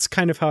 that's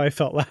kind of how I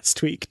felt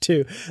last week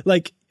too.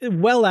 Like,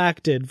 well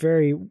acted,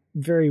 very,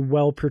 very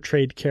well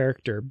portrayed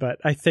character. But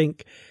I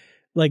think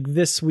like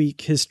this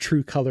week, his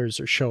true colors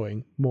are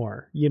showing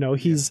more.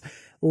 He's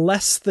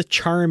less the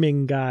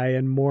charming guy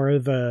and more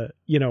the,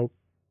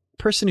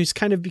 person who's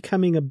kind of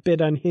becoming a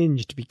bit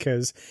unhinged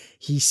because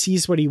he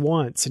sees what he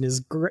wants and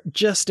is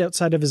just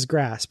outside of his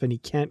grasp and he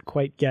can't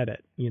quite get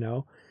it,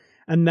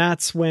 and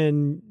that's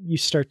when you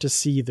start to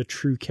see the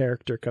true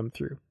character come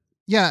through.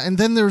 Yeah. And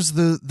then there's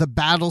the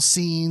battle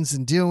scenes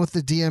and dealing with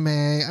the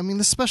DMA. I mean,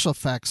 the special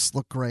effects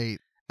look great.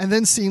 And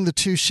then seeing the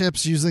two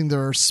ships using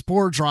their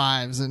spore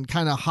drives and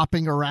kind of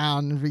hopping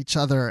around each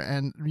other.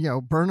 And,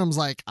 Burnham's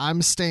like,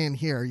 I'm staying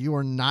here. You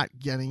are not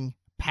getting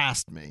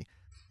past me.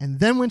 And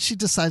then when she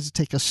decides to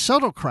take a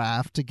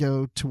shuttlecraft to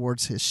go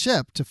towards his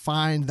ship to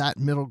find that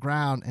middle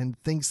ground and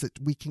thinks that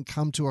we can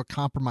come to a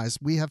compromise,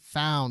 we have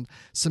found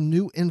some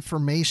new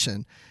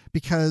information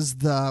because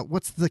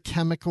what's the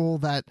chemical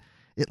that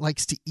it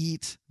likes to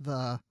eat?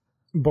 The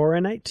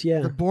boronite.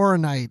 Yeah. The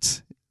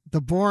boronite.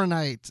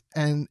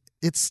 And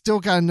it's still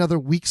got another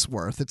week's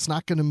worth. It's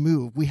not going to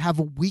move. We have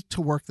a week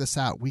to work this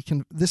out.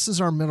 This is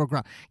our middle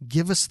ground.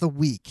 Give us the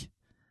week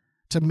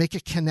to make a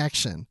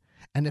connection.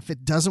 And if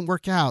it doesn't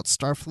work out,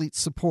 Starfleet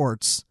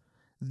supports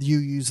you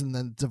using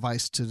the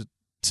device to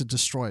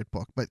destroy it,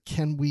 Book. But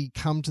can we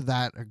come to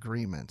that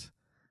agreement?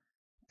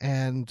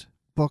 And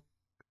Book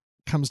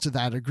comes to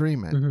that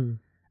agreement. Mm-hmm.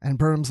 And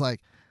Burnham's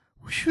like,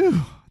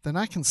 whew, then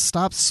I can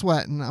stop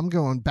sweating. I'm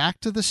going back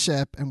to the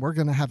ship and we're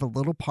going to have a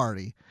little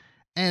party.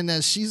 And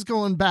as she's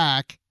going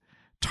back,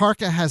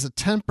 Tarka has a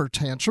temper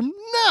tantrum.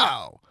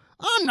 No,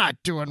 I'm not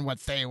doing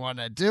what they want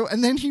to do.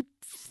 And then he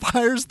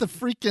fires the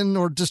freaking,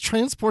 or just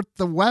transport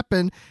the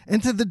weapon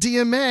into the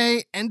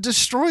DMA and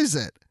destroys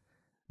it.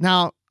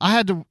 Now, I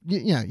had to,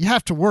 you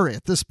have to worry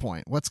at this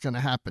point what's going to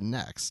happen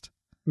next.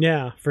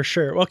 Yeah, for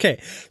sure.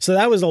 Okay, so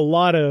that was a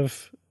lot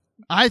of...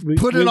 I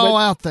put it all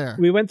out there.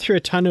 We went through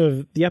a ton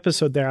of the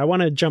episode there. I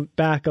want to jump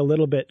back a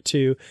little bit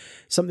to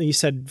something you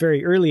said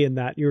very early in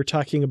that. You were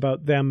talking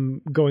about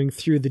them going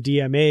through the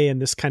DMA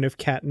and this kind of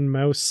cat and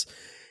mouse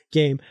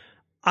game.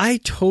 I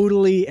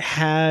totally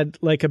had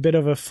like a bit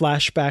of a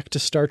flashback to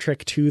Star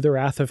Trek II, The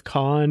Wrath of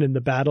Khan and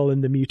the battle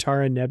in the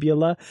Mutara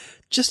Nebula,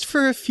 just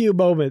for a few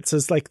moments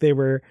as like they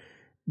were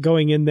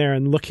going in there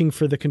and looking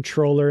for the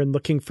controller and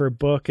looking for a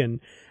book. And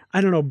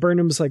I don't know,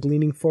 Burnham's like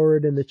leaning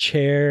forward in the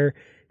chair,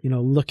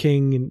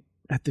 looking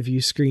at the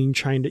view screen,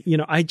 trying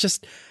to,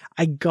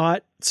 I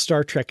got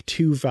Star Trek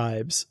II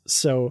vibes.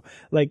 So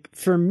like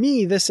for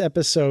me, this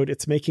episode,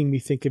 it's making me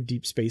think of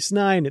Deep Space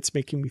Nine. It's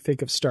making me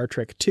think of Star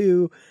Trek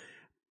II.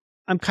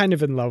 I'm kind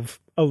of in love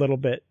a little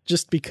bit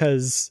just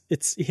because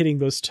it's hitting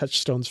those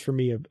touchstones for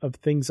me of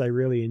things I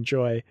really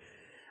enjoy.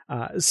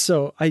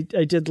 So I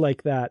did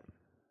like that.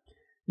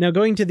 Now,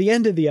 going to the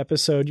end of the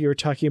episode, you were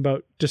talking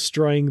about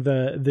destroying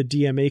the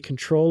DMA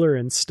controller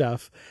and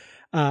stuff.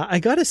 I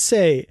got to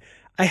say,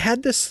 I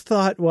had this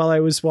thought while I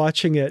was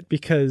watching it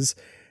because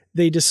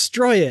they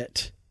destroy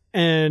it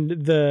and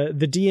the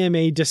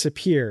DMA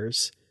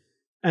disappears.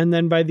 And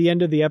then by the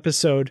end of the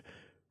episode,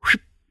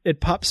 it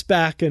pops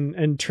back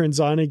and turns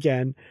on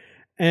again.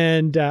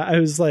 And I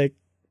was like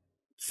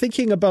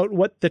thinking about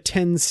what the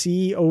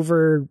 10C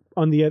over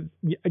on the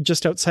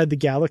just outside the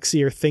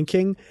galaxy are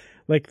thinking.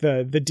 Like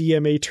the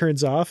DMA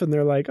turns off and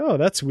they're like, oh,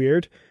 that's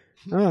weird.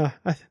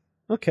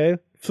 Okay.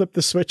 Flip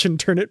the switch and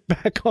turn it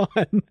back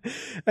on.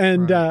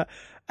 And right.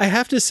 I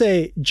have to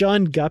say,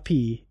 John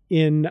Guppy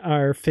in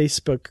our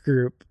Facebook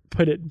group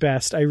put it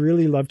best. I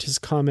really loved his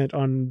comment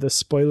on the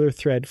spoiler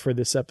thread for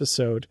this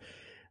episode.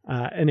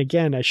 And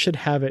again, I should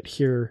have it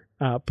here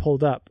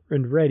pulled up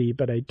and ready,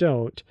 but I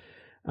don't.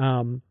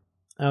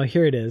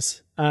 Here it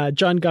is.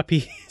 John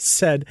Guppy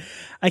said,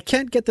 I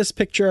can't get this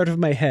picture out of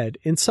my head.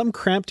 In some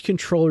cramped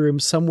control room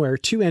somewhere,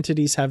 two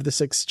entities have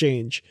this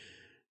exchange.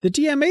 The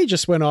DMA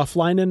just went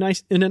offline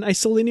in an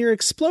isolinear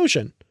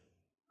explosion.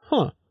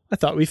 Huh. I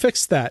thought we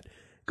fixed that.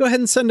 Go ahead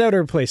and send out a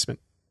replacement.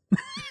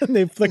 And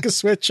they flick a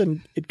switch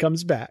and it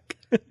comes back.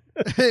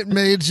 It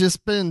may have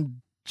just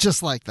been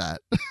just like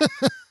that.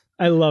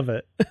 I love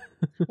it.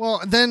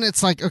 Well, then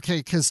it's like, okay,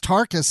 because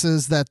Tarka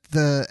says that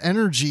the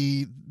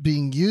energy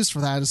being used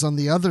for that is on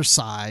the other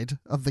side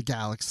of the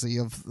galaxy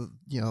of,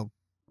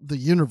 the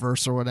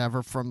universe or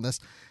whatever from this.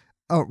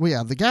 Oh,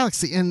 yeah, the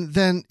galaxy. And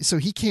then, so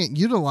he can't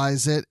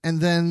utilize it. And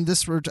then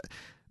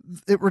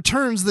it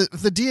returns, the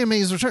DMA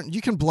is returned.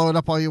 You can blow it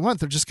up all you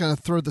want. They're just going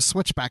to throw the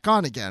switch back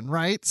on again,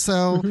 right?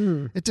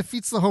 So It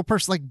defeats the whole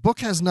purpose. Like, Book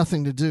has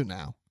nothing to do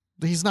now.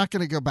 He's not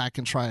going to go back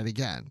and try it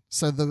again.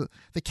 So the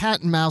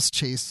cat and mouse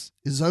chase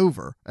is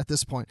over at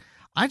this point.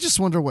 I just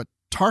wonder what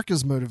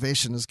Tarka's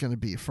motivation is going to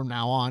be from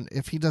now on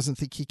if he doesn't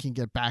think he can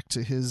get back to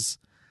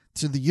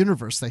the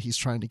universe that he's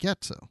trying to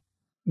get to.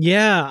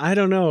 Yeah, I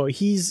don't know.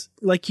 He's,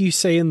 like you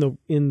say in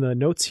the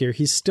notes here,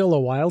 he's still a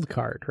wild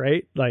card,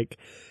 right? Like,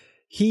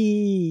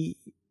 he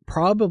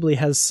probably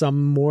has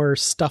some more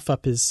stuff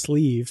up his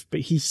sleeve,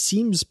 but he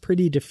seems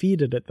pretty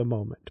defeated at the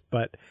moment.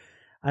 But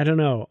I don't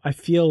know. I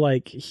feel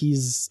like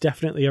he's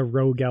definitely a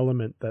rogue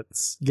element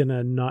that's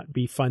gonna not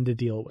be fun to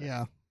deal with.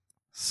 Yeah.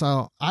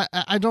 So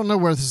I don't know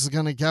where this is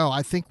going to go.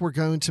 I think we're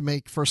going to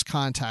make first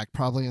contact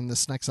probably in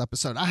this next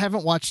episode. I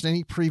haven't watched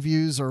any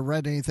previews or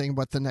read anything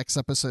what the next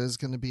episode is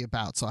going to be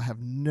about, so I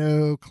have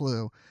no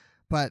clue.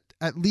 But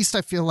at least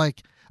I feel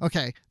like,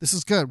 okay, this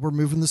is good. We're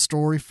moving the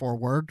story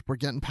forward. We're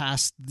getting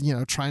past,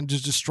 trying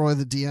to destroy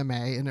the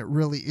DMA, and it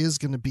really is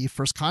going to be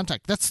first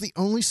contact. That's the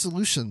only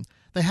solution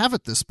they have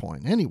at this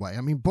point anyway.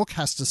 I mean, Book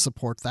has to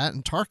support that,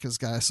 and Tarka's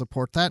got to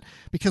support that,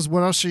 because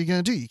what else are you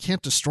going to do? You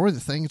can't destroy the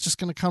thing. It's just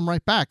going to come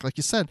right back. Like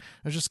you said,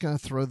 they're just going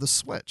to throw the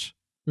switch.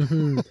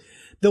 Mm-hmm.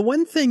 The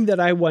one thing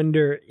that I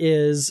wonder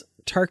is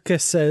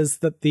Tarka says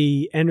that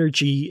the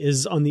energy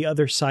is on the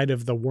other side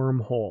of the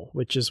wormhole,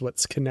 which is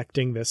what's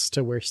connecting this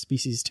to where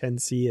Species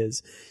 10C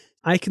is.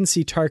 I can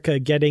see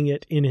Tarka getting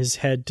it in his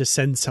head to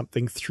send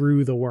something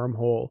through the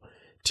wormhole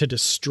to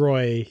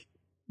destroy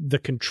the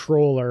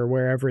controller,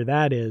 wherever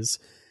that is.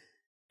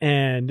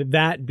 And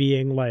that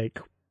being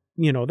like,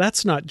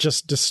 that's not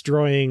just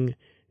destroying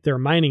their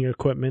mining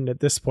equipment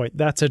at this point.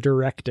 That's a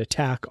direct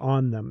attack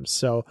on them.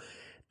 So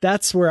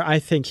that's where I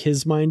think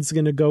his mind's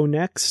going to go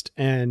next.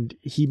 And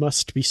he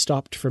must be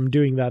stopped from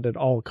doing that at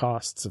all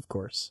costs, of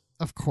course.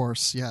 Of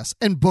course, yes.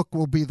 And Book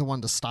will be the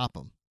one to stop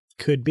him.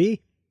 Could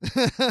be.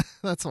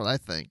 That's what I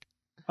think.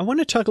 I want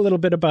to talk a little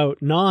bit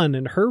about Non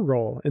and her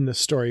role in the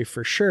story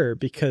for sure,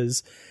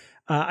 because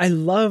I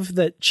love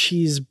that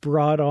she's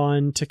brought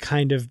on to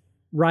kind of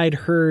ride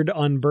herd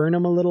on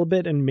Burnham a little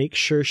bit and make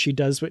sure she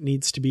does what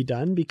needs to be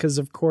done, because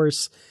of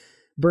course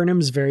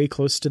Burnham's very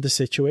close to the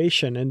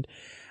situation. And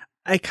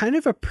I kind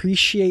of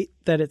appreciate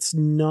that it's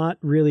not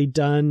really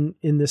done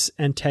in this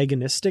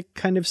antagonistic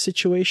kind of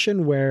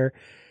situation where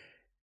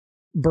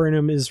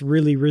Burnham is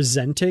really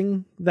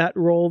resenting that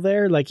role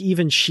there. Like,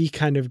 even she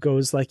kind of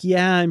goes like,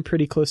 yeah, I'm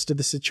pretty close to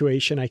the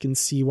situation. I can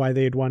see why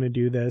they'd want to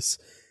do this.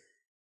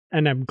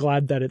 And I'm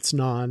glad that it's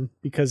Non,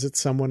 because it's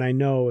someone I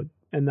know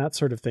and that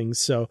sort of thing.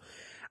 So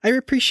I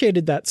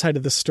appreciated that side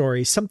of the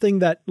story. Something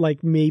that,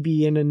 like,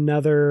 maybe in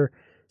another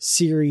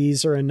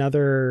series or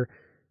another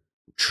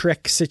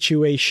Trek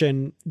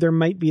situation, there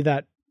might be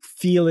that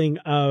feeling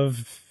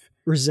of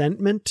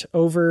resentment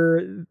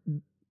over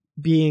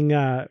being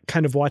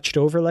kind of watched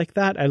over like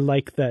that. I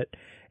like that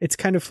it's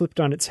kind of flipped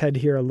on its head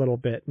here a little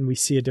bit and we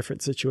see a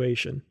different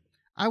situation.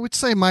 I would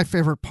say my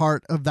favorite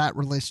part of that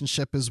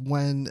relationship is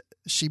when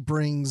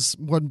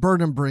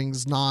Burnham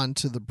brings Non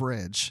to the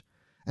bridge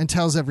and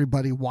tells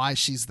everybody why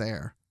she's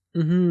there.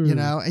 Mm-hmm.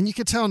 And you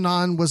could tell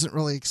Non wasn't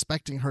really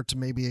expecting her to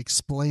maybe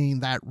explain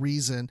that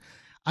reason.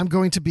 I'm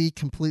going to be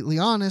completely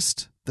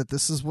honest that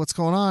this is what's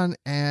going on,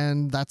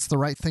 and that's the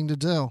right thing to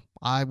do.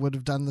 I would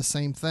have done the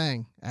same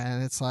thing.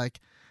 And it's like,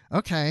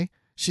 okay,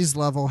 she's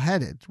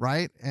level-headed,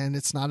 right? And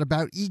it's not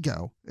about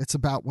ego. It's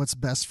about what's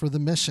best for the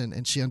mission,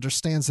 and she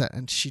understands that,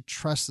 and she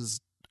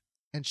trusts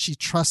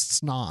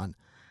Non,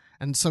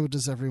 and so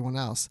does everyone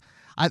else.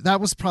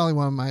 That was probably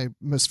one of my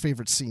most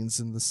favorite scenes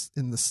in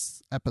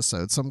this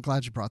episode, so I'm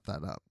glad you brought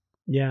that up.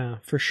 Yeah,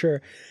 for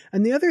sure.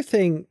 And the other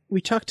thing,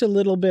 we talked a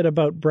little bit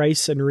about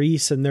Bryce and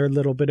Reese and their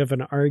little bit of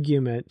an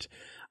argument.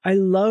 I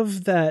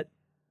love that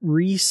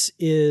Reese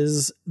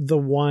is the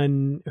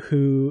one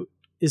who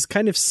is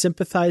kind of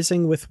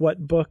sympathizing with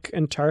what Book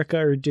and Tarka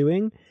are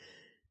doing.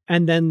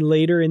 And then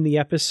later in the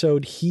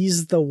episode,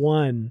 he's the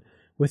one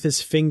with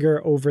his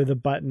finger over the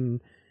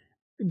button,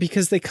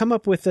 because they come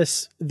up with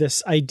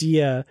this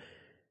idea.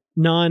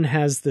 Non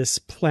has this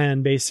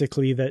plan,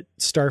 basically, that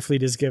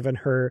Starfleet has given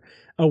her,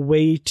 a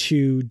way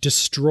to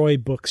destroy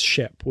Book's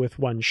ship with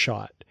one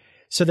shot.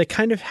 So they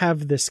kind of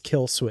have this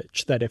kill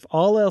switch that if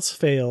all else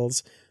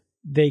fails,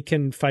 they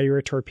can fire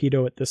a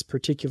torpedo at this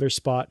particular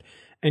spot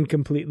and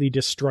completely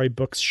destroy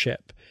Book's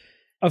ship.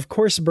 Of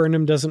course,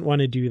 Burnham doesn't want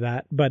to do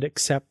that, but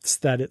accepts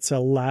that it's a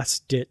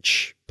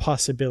last-ditch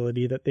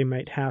possibility that they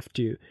might have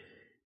to.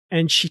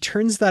 And she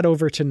turns that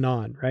over to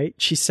Non, right?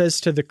 She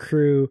says to the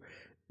crew,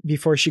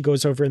 before she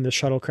goes over in the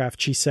shuttlecraft,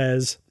 she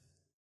says,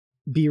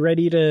 be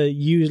ready to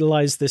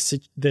utilize this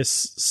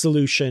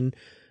solution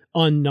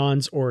on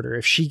Non's order.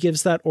 If she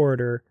gives that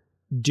order,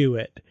 do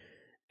it.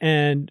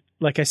 And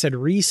like I said,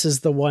 Reese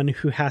is the one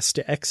who has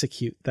to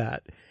execute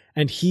that.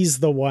 And he's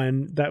the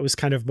one that was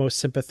kind of most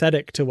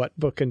sympathetic to what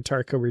Book and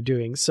Tarka were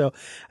doing. So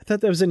I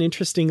thought that was an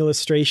interesting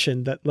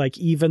illustration that, like,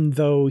 even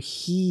though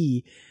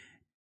he,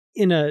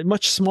 in a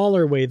much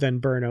smaller way than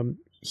Burnham,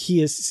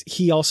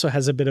 he also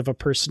has a bit of a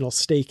personal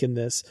stake in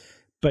this,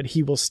 but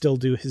he will still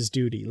do his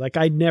duty. Like,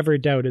 I never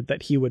doubted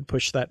that he would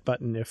push that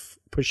button if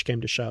push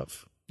came to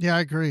shove. Yeah,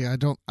 I agree.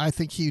 I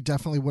think he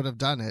definitely would have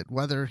done it,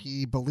 whether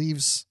he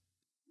believes,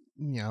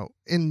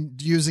 in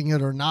using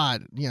it or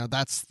not.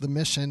 That's the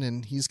mission,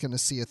 and he's going to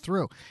see it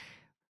through.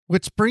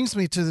 Which brings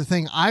me to the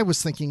thing I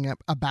was thinking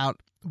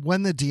about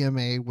when the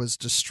DMA was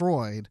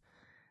destroyed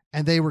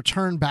and they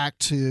returned back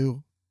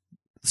to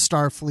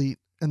Starfleet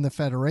and the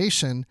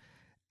Federation.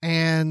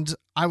 And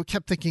I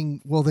kept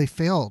thinking, well, they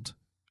failed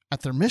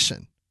at their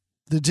mission.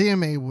 The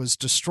DMA was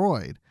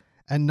destroyed,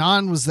 and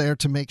Nhan was there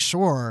to make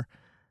sure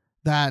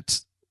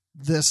that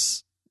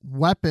this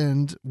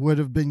weapon would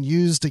have been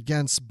used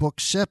against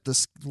Book's ship,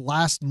 this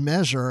last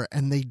measure,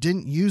 and they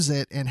didn't use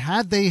it. And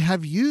had they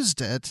have used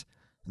it,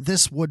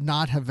 this would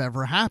not have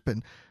ever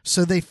happened.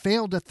 So they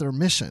failed at their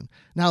mission.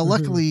 Now,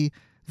 luckily,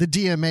 the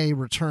DMA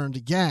returned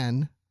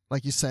again,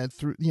 like you said,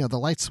 through, the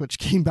light switch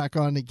came back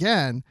on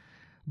again.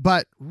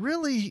 But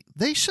really,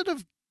 they should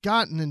have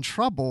gotten in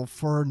trouble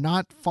for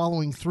not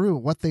following through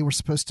what they were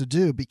supposed to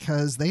do,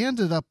 because they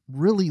ended up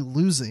really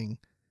losing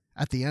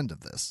at the end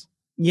of this.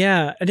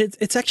 Yeah, and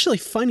it's actually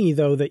funny,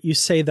 though, that you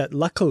say that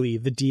luckily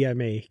the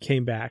DMA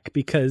came back,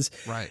 because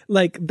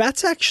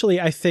that's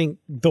actually, I think,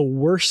 the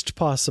worst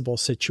possible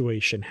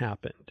situation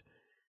happened.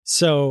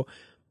 So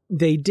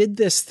they did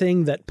this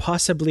thing that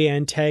possibly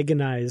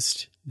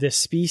antagonized this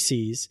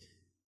species,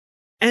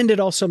 and it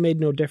also made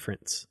no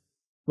difference.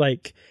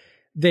 Like,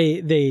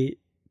 they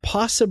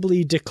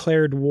possibly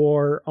declared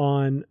war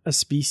on a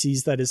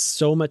species that is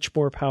so much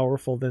more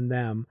powerful than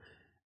them,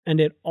 and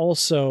it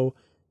also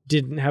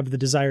didn't have the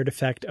desired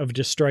effect of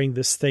destroying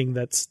this thing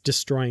that's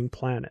destroying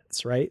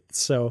planets, right?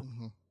 So,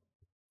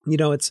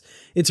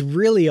 it's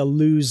really a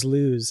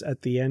lose-lose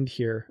at the end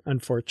here,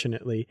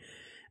 unfortunately.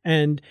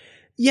 And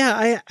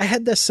yeah, I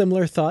had this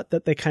similar thought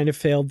that they kind of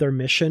failed their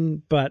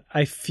mission, but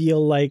I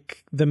feel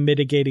like the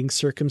mitigating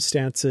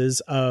circumstances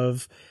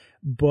of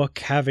Book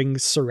having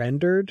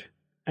surrendered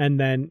and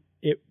then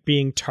it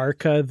being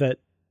Tarka that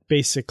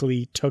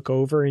basically took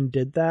over and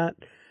did that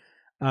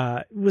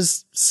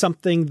was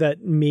something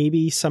that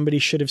maybe somebody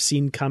should have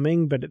seen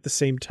coming, but at the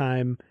same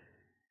time,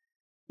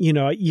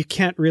 you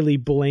can't really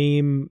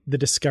blame the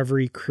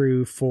Discovery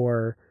crew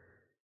for,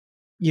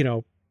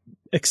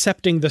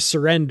 accepting the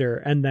surrender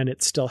and then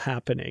it's still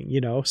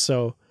happening,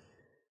 so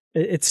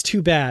it's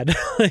too bad.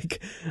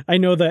 Like, I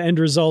know the end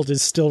result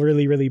is still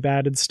really, really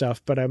bad and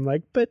stuff, but I'm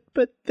like, but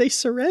they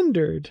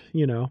surrendered,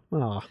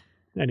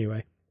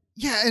 anyway.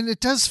 Yeah, and it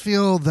does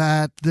feel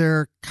that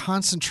their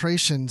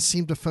concentration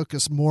seemed to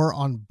focus more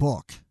on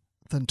Book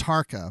than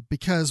Tarka,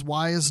 because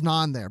why is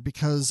Nhan there?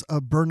 Because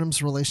of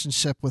Burnham's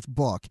relationship with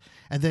Book.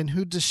 And then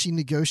who does she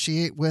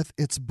negotiate with?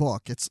 It's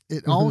Book.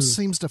 It all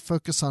seems to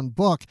focus on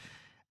Book.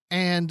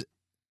 And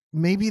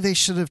maybe they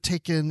should have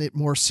taken it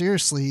more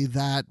seriously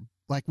that,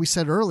 like we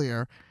said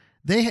earlier,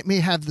 they may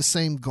have the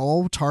same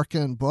goal,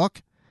 Tarka and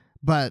Book,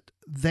 but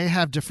they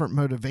have different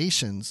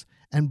motivations.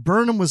 And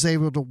Burnham was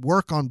able to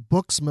work on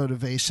Book's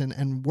motivation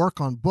and work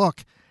on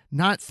Book,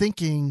 not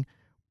thinking,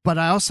 but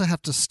I also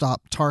have to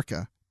stop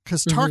Tarka,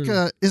 because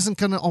Tarka isn't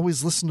going to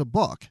always listen to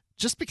Book.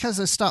 Just because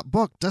I stop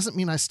Book doesn't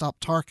mean I stop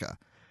Tarka.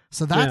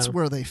 So that's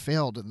where they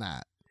failed in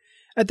that.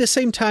 At the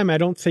same time, I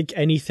don't think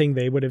anything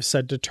they would have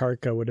said to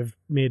Tarka would have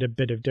made a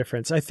bit of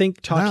difference. I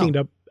think talking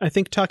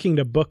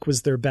to Book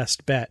was their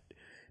best bet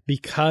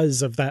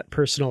because of that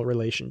personal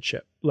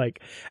relationship.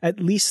 Like, at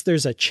least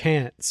there's a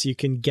chance you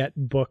can get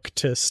Book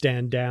to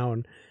stand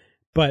down,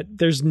 but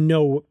there's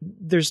no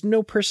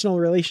personal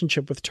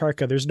relationship with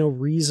Tarka. There's no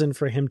reason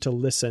for him to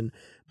listen,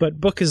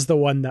 but Book is the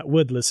one that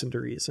would listen to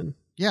reason.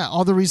 Yeah,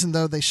 all the reason,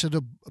 though, they should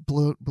have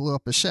blew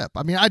up a ship.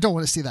 I mean, I don't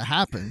want to see that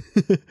happen.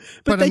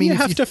 but then you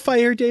have to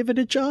fire David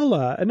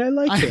Ajala, and I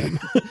like him.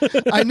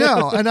 I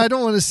know, and I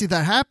don't want to see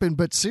that happen.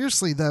 But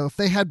seriously, though, if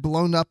they had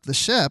blown up the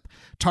ship,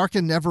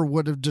 Tarka never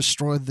would have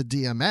destroyed the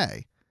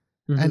DMA.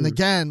 And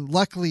again,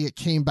 luckily it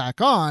came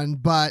back on,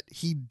 but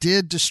he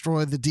did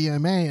destroy the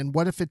DMA. And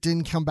what if it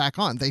didn't come back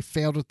on? They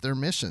failed at their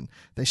mission.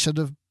 They should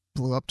have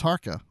blew up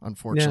Tarka,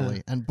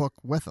 unfortunately, and Book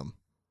with them.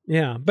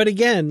 Yeah, but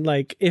again,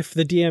 like, if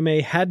the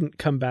DMA hadn't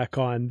come back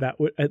on, that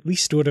would at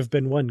least would have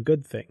been one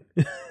good thing.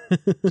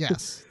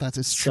 Yes, that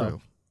is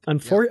true.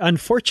 So,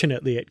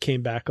 unfortunately, it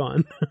came back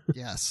on.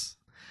 Yes.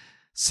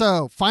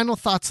 So, final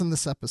thoughts on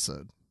this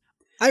episode.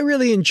 I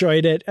really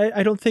enjoyed it.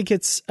 I don't think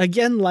it's,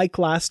 again, like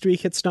last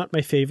week, it's not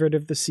my favorite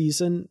of the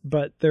season,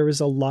 but there was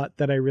a lot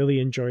that I really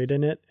enjoyed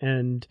in it.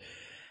 And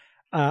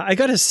I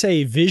got to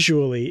say,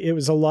 visually, it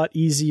was a lot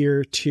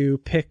easier to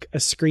pick a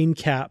screen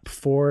cap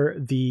for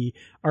the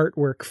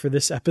artwork for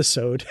this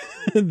episode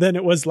than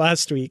it was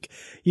last week.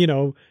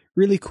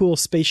 Really cool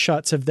space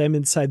shots of them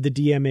inside the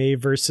DMA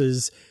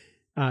versus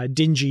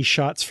dingy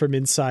shots from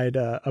inside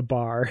a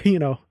bar.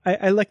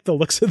 I like the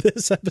looks of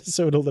this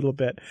episode a little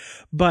bit,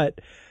 but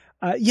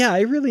yeah,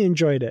 I really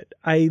enjoyed it.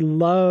 I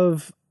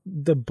love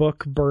the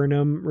Book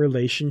Burnham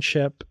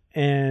relationship,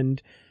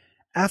 and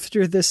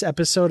after this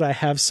episode, I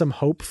have some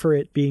hope for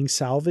it being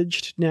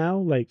salvaged now.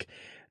 Like,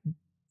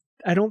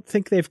 I don't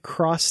think they've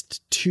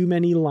crossed too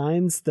many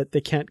lines that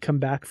they can't come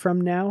back from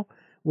now.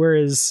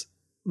 Whereas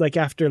like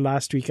after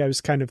last week, I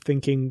was kind of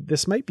thinking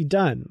this might be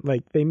done.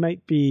 Like they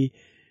might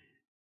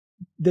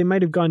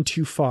have gone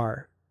too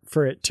far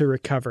for it to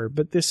recover.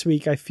 But this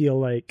week I feel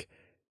like,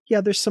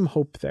 yeah, there's some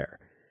hope there.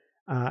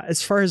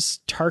 As far as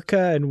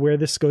Tarka and where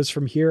this goes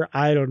from here,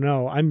 I don't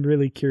know. I'm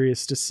really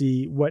curious to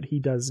see what he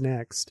does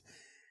next.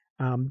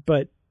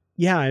 But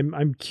yeah,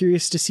 I'm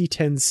curious to see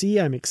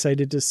 10C. I'm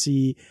excited to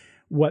see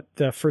what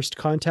the First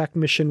Contact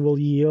mission will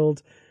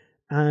yield.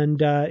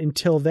 And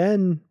until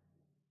then,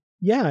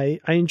 yeah,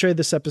 I enjoyed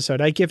this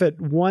episode. I give it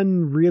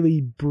one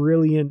really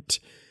brilliant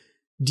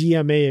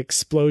DMA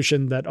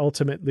explosion that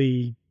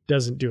ultimately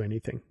doesn't do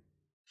anything.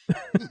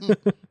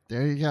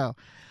 There you go.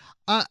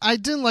 I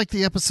didn't like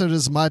the episode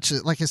as much.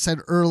 Like I said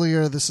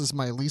earlier, this is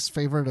my least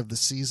favorite of the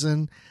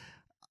season.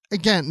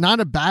 Again, not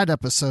a bad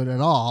episode at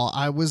all.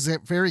 I was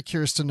very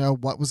curious to know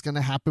what was going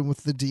to happen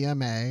with the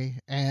DMA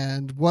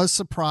and was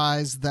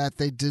surprised that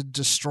they did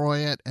destroy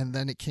it and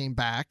then it came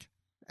back.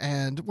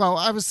 And, well,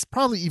 I was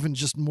probably even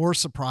just more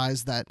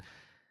surprised that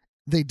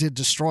they did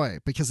destroy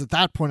it, because at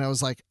that point I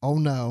was like, oh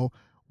no,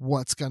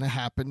 what's going to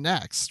happen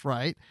next,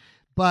 right?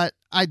 But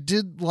I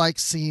did like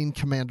seeing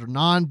Commander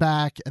Non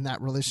back and that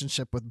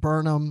relationship with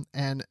Burnham.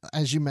 And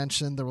as you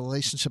mentioned, the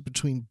relationship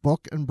between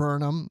Book and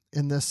Burnham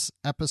in this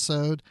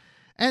episode.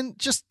 And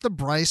just the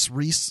Bryce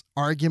Reese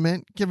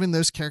argument, giving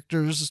those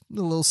characters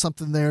a little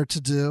something there to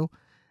do.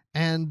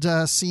 And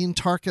seeing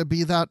Tarka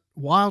be that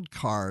wild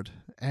card.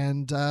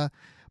 And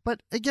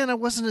but again, I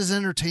wasn't as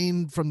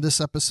entertained from this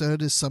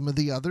episode as some of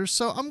the others.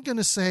 So I'm going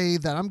to say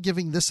that I'm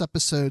giving this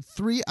episode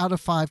 3 out of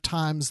 5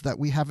 times that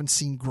we haven't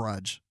seen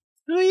Grudge.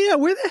 Oh yeah,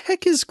 where the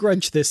heck is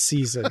Grudge this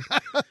season?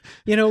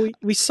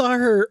 We saw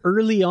her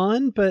early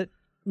on, but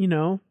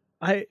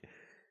why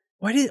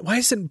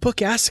isn't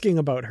Book asking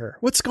about her?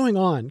 What's going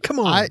on? Come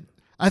on.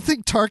 I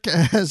think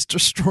Tarka has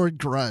destroyed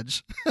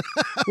Grudge.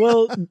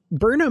 Well,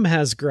 Burnham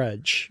has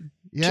Grudge.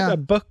 Yeah.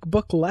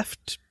 Book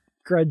left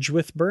Grudge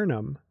with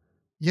Burnham.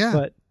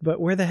 Yeah. But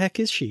where the heck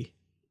is she?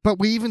 But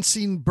we even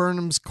seen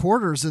Burnham's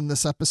quarters in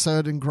this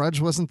episode and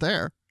Grudge wasn't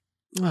there.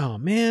 Oh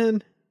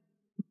man.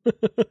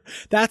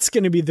 That's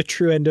going to be the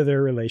true end of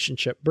their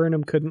relationship.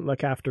 Burnham couldn't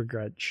look after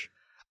Grudge.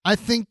 I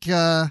think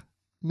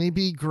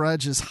maybe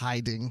Grudge is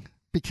hiding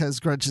because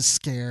Grudge is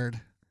scared.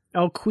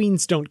 Oh,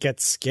 queens don't get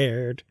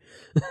scared.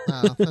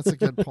 That's a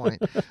good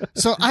point.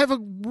 So I have a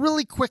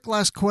really quick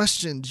last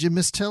question. Did you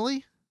miss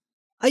Tilly?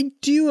 I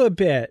do a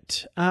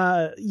bit.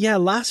 Yeah,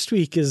 last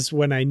week is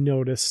when I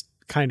noticed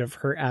kind of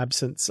her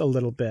absence a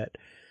little bit.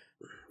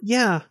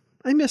 Yeah,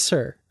 I miss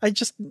her. I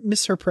just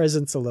miss her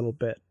presence a little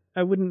bit.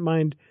 I wouldn't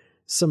mind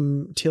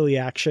some Tilly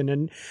action.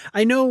 And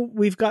I know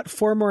we've got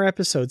 4 more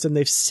episodes and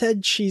they've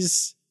said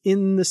she's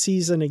in the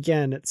season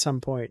again at some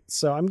point.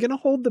 So I'm going to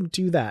hold them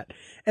to that.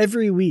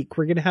 Every week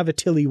we're going to have a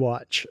Tilly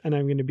watch and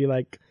I'm going to be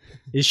like,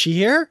 is she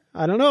here?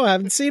 I don't know. I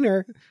haven't seen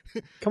her.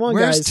 Come on,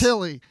 Where's guys.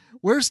 Tilly?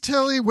 Where's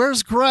Tilly?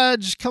 Where's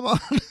Grudge? Come on.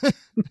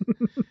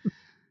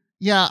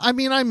 Yeah, I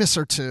mean, I miss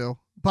her too.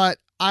 But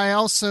I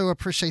also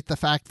appreciate the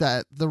fact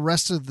that the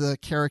rest of the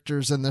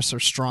characters in this are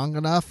strong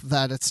enough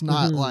that it's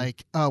not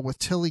like, oh, with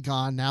Tilly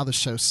gone, now the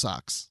show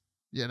sucks.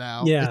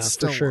 Yeah, it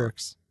still for sure.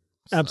 works.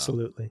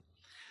 Absolutely.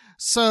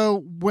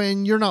 So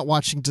when you're not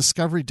watching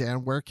Discovery,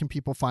 Dan, where can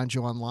people find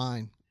you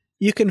online?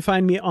 You can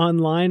find me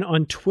online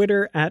on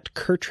Twitter at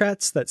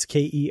Kertrats. That's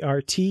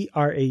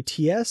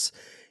KERTRATS.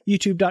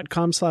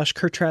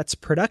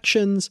 YouTube.com/Kertrats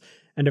Productions.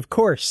 And of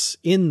course,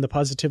 in the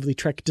Positively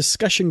Trek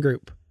discussion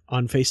group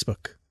on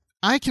Facebook.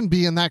 I can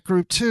be in that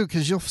group too,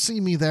 because you'll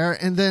see me there.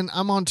 And then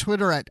I'm on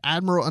Twitter at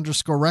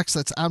Admiral_Rex.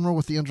 That's Admiral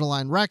with the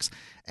underline Rex.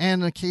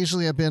 And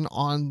occasionally I've been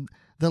on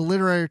the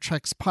Literary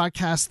Treks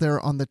podcast there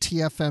on the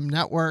TFM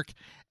network.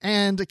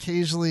 And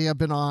occasionally I've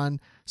been on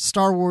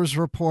Star Wars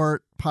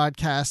Report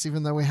podcast,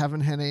 even though we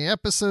haven't had any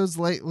episodes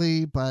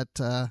lately. But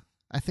I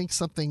think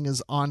something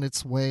is on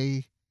its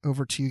way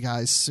over to you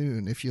guys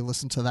soon if you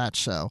listen to that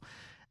show.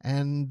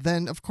 And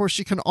then, of course,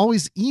 you can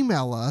always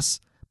email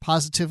us,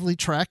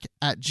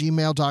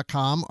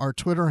 positivelytrek@gmail.com. Our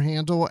Twitter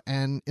handle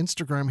and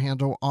Instagram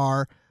handle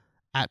are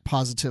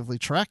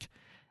 @positivelytrek.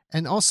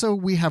 And also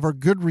we have our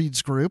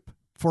Goodreads group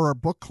for our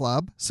book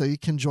club, so you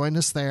can join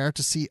us there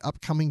to see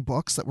upcoming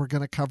books that we're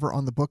going to cover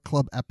on the book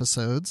club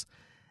episodes.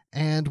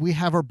 And we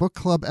have our book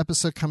club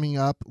episode coming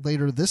up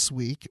later this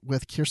week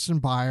with Kirsten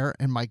Beyer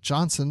and Mike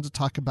Johnson to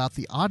talk about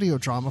the audio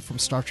drama from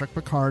Star Trek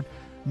Picard,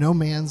 No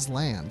Man's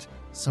Land.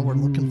 So we're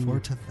looking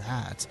forward to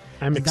that.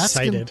 I'm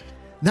excited.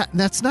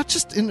 That's not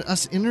just in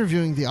us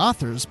interviewing the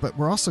authors, but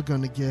we're also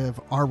going to give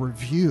our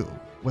review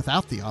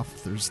without the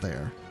authors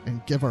there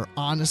and give our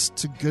honest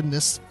to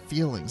goodness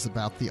feelings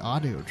about the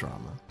audio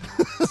drama.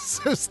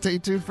 So stay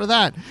tuned for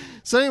that.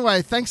 So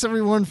anyway, thanks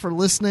everyone for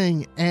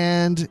listening.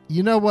 And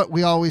you know what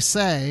we always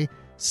say,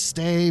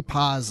 stay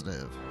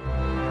positive.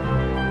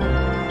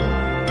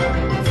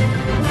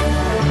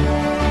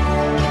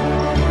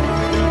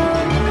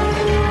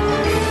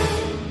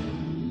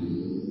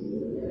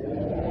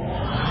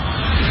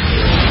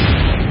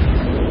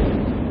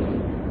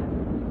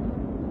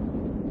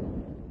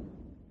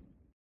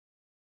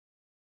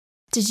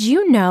 Did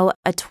you know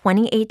a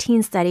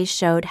 2018 study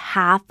showed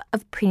half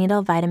of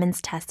prenatal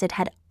vitamins tested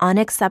had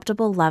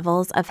unacceptable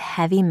levels of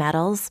heavy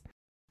metals?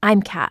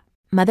 I'm Kat,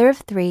 mother of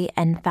 3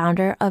 and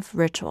founder of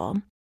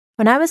Ritual.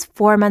 When I was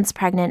 4 months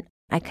pregnant,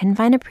 I couldn't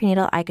find a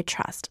prenatal I could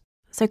trust,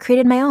 so I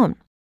created my own.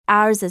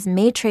 Ours is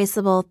made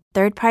traceable,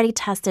 third-party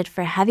tested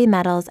for heavy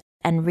metals,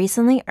 and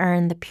recently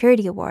earned the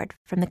Purity Award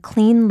from the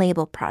Clean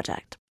Label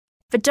Project.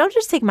 But don't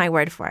just take my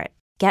word for it.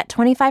 Get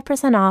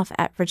 25% off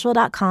at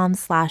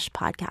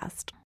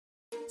ritual.com/podcast.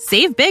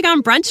 Save big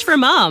on brunch for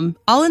mom,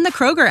 all in the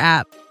Kroger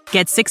app.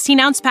 Get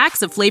 16-ounce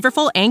packs of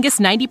flavorful Angus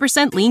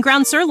 90% lean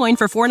ground sirloin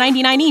for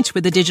 $4.99 each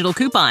with a digital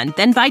coupon.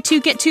 Then buy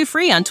 2, get 2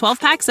 free on 12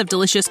 packs of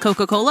delicious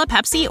Coca-Cola,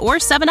 Pepsi, or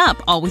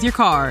 7-Up, all with your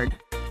card.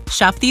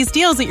 Shop these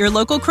deals at your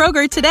local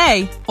Kroger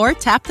today, or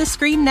tap the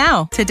screen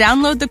now to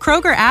download the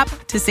Kroger app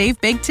to save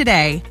big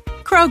today.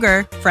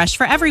 Kroger, fresh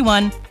for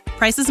everyone.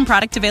 Prices and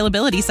product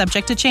availability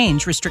subject to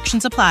change.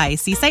 Restrictions apply.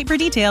 See site for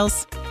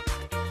details.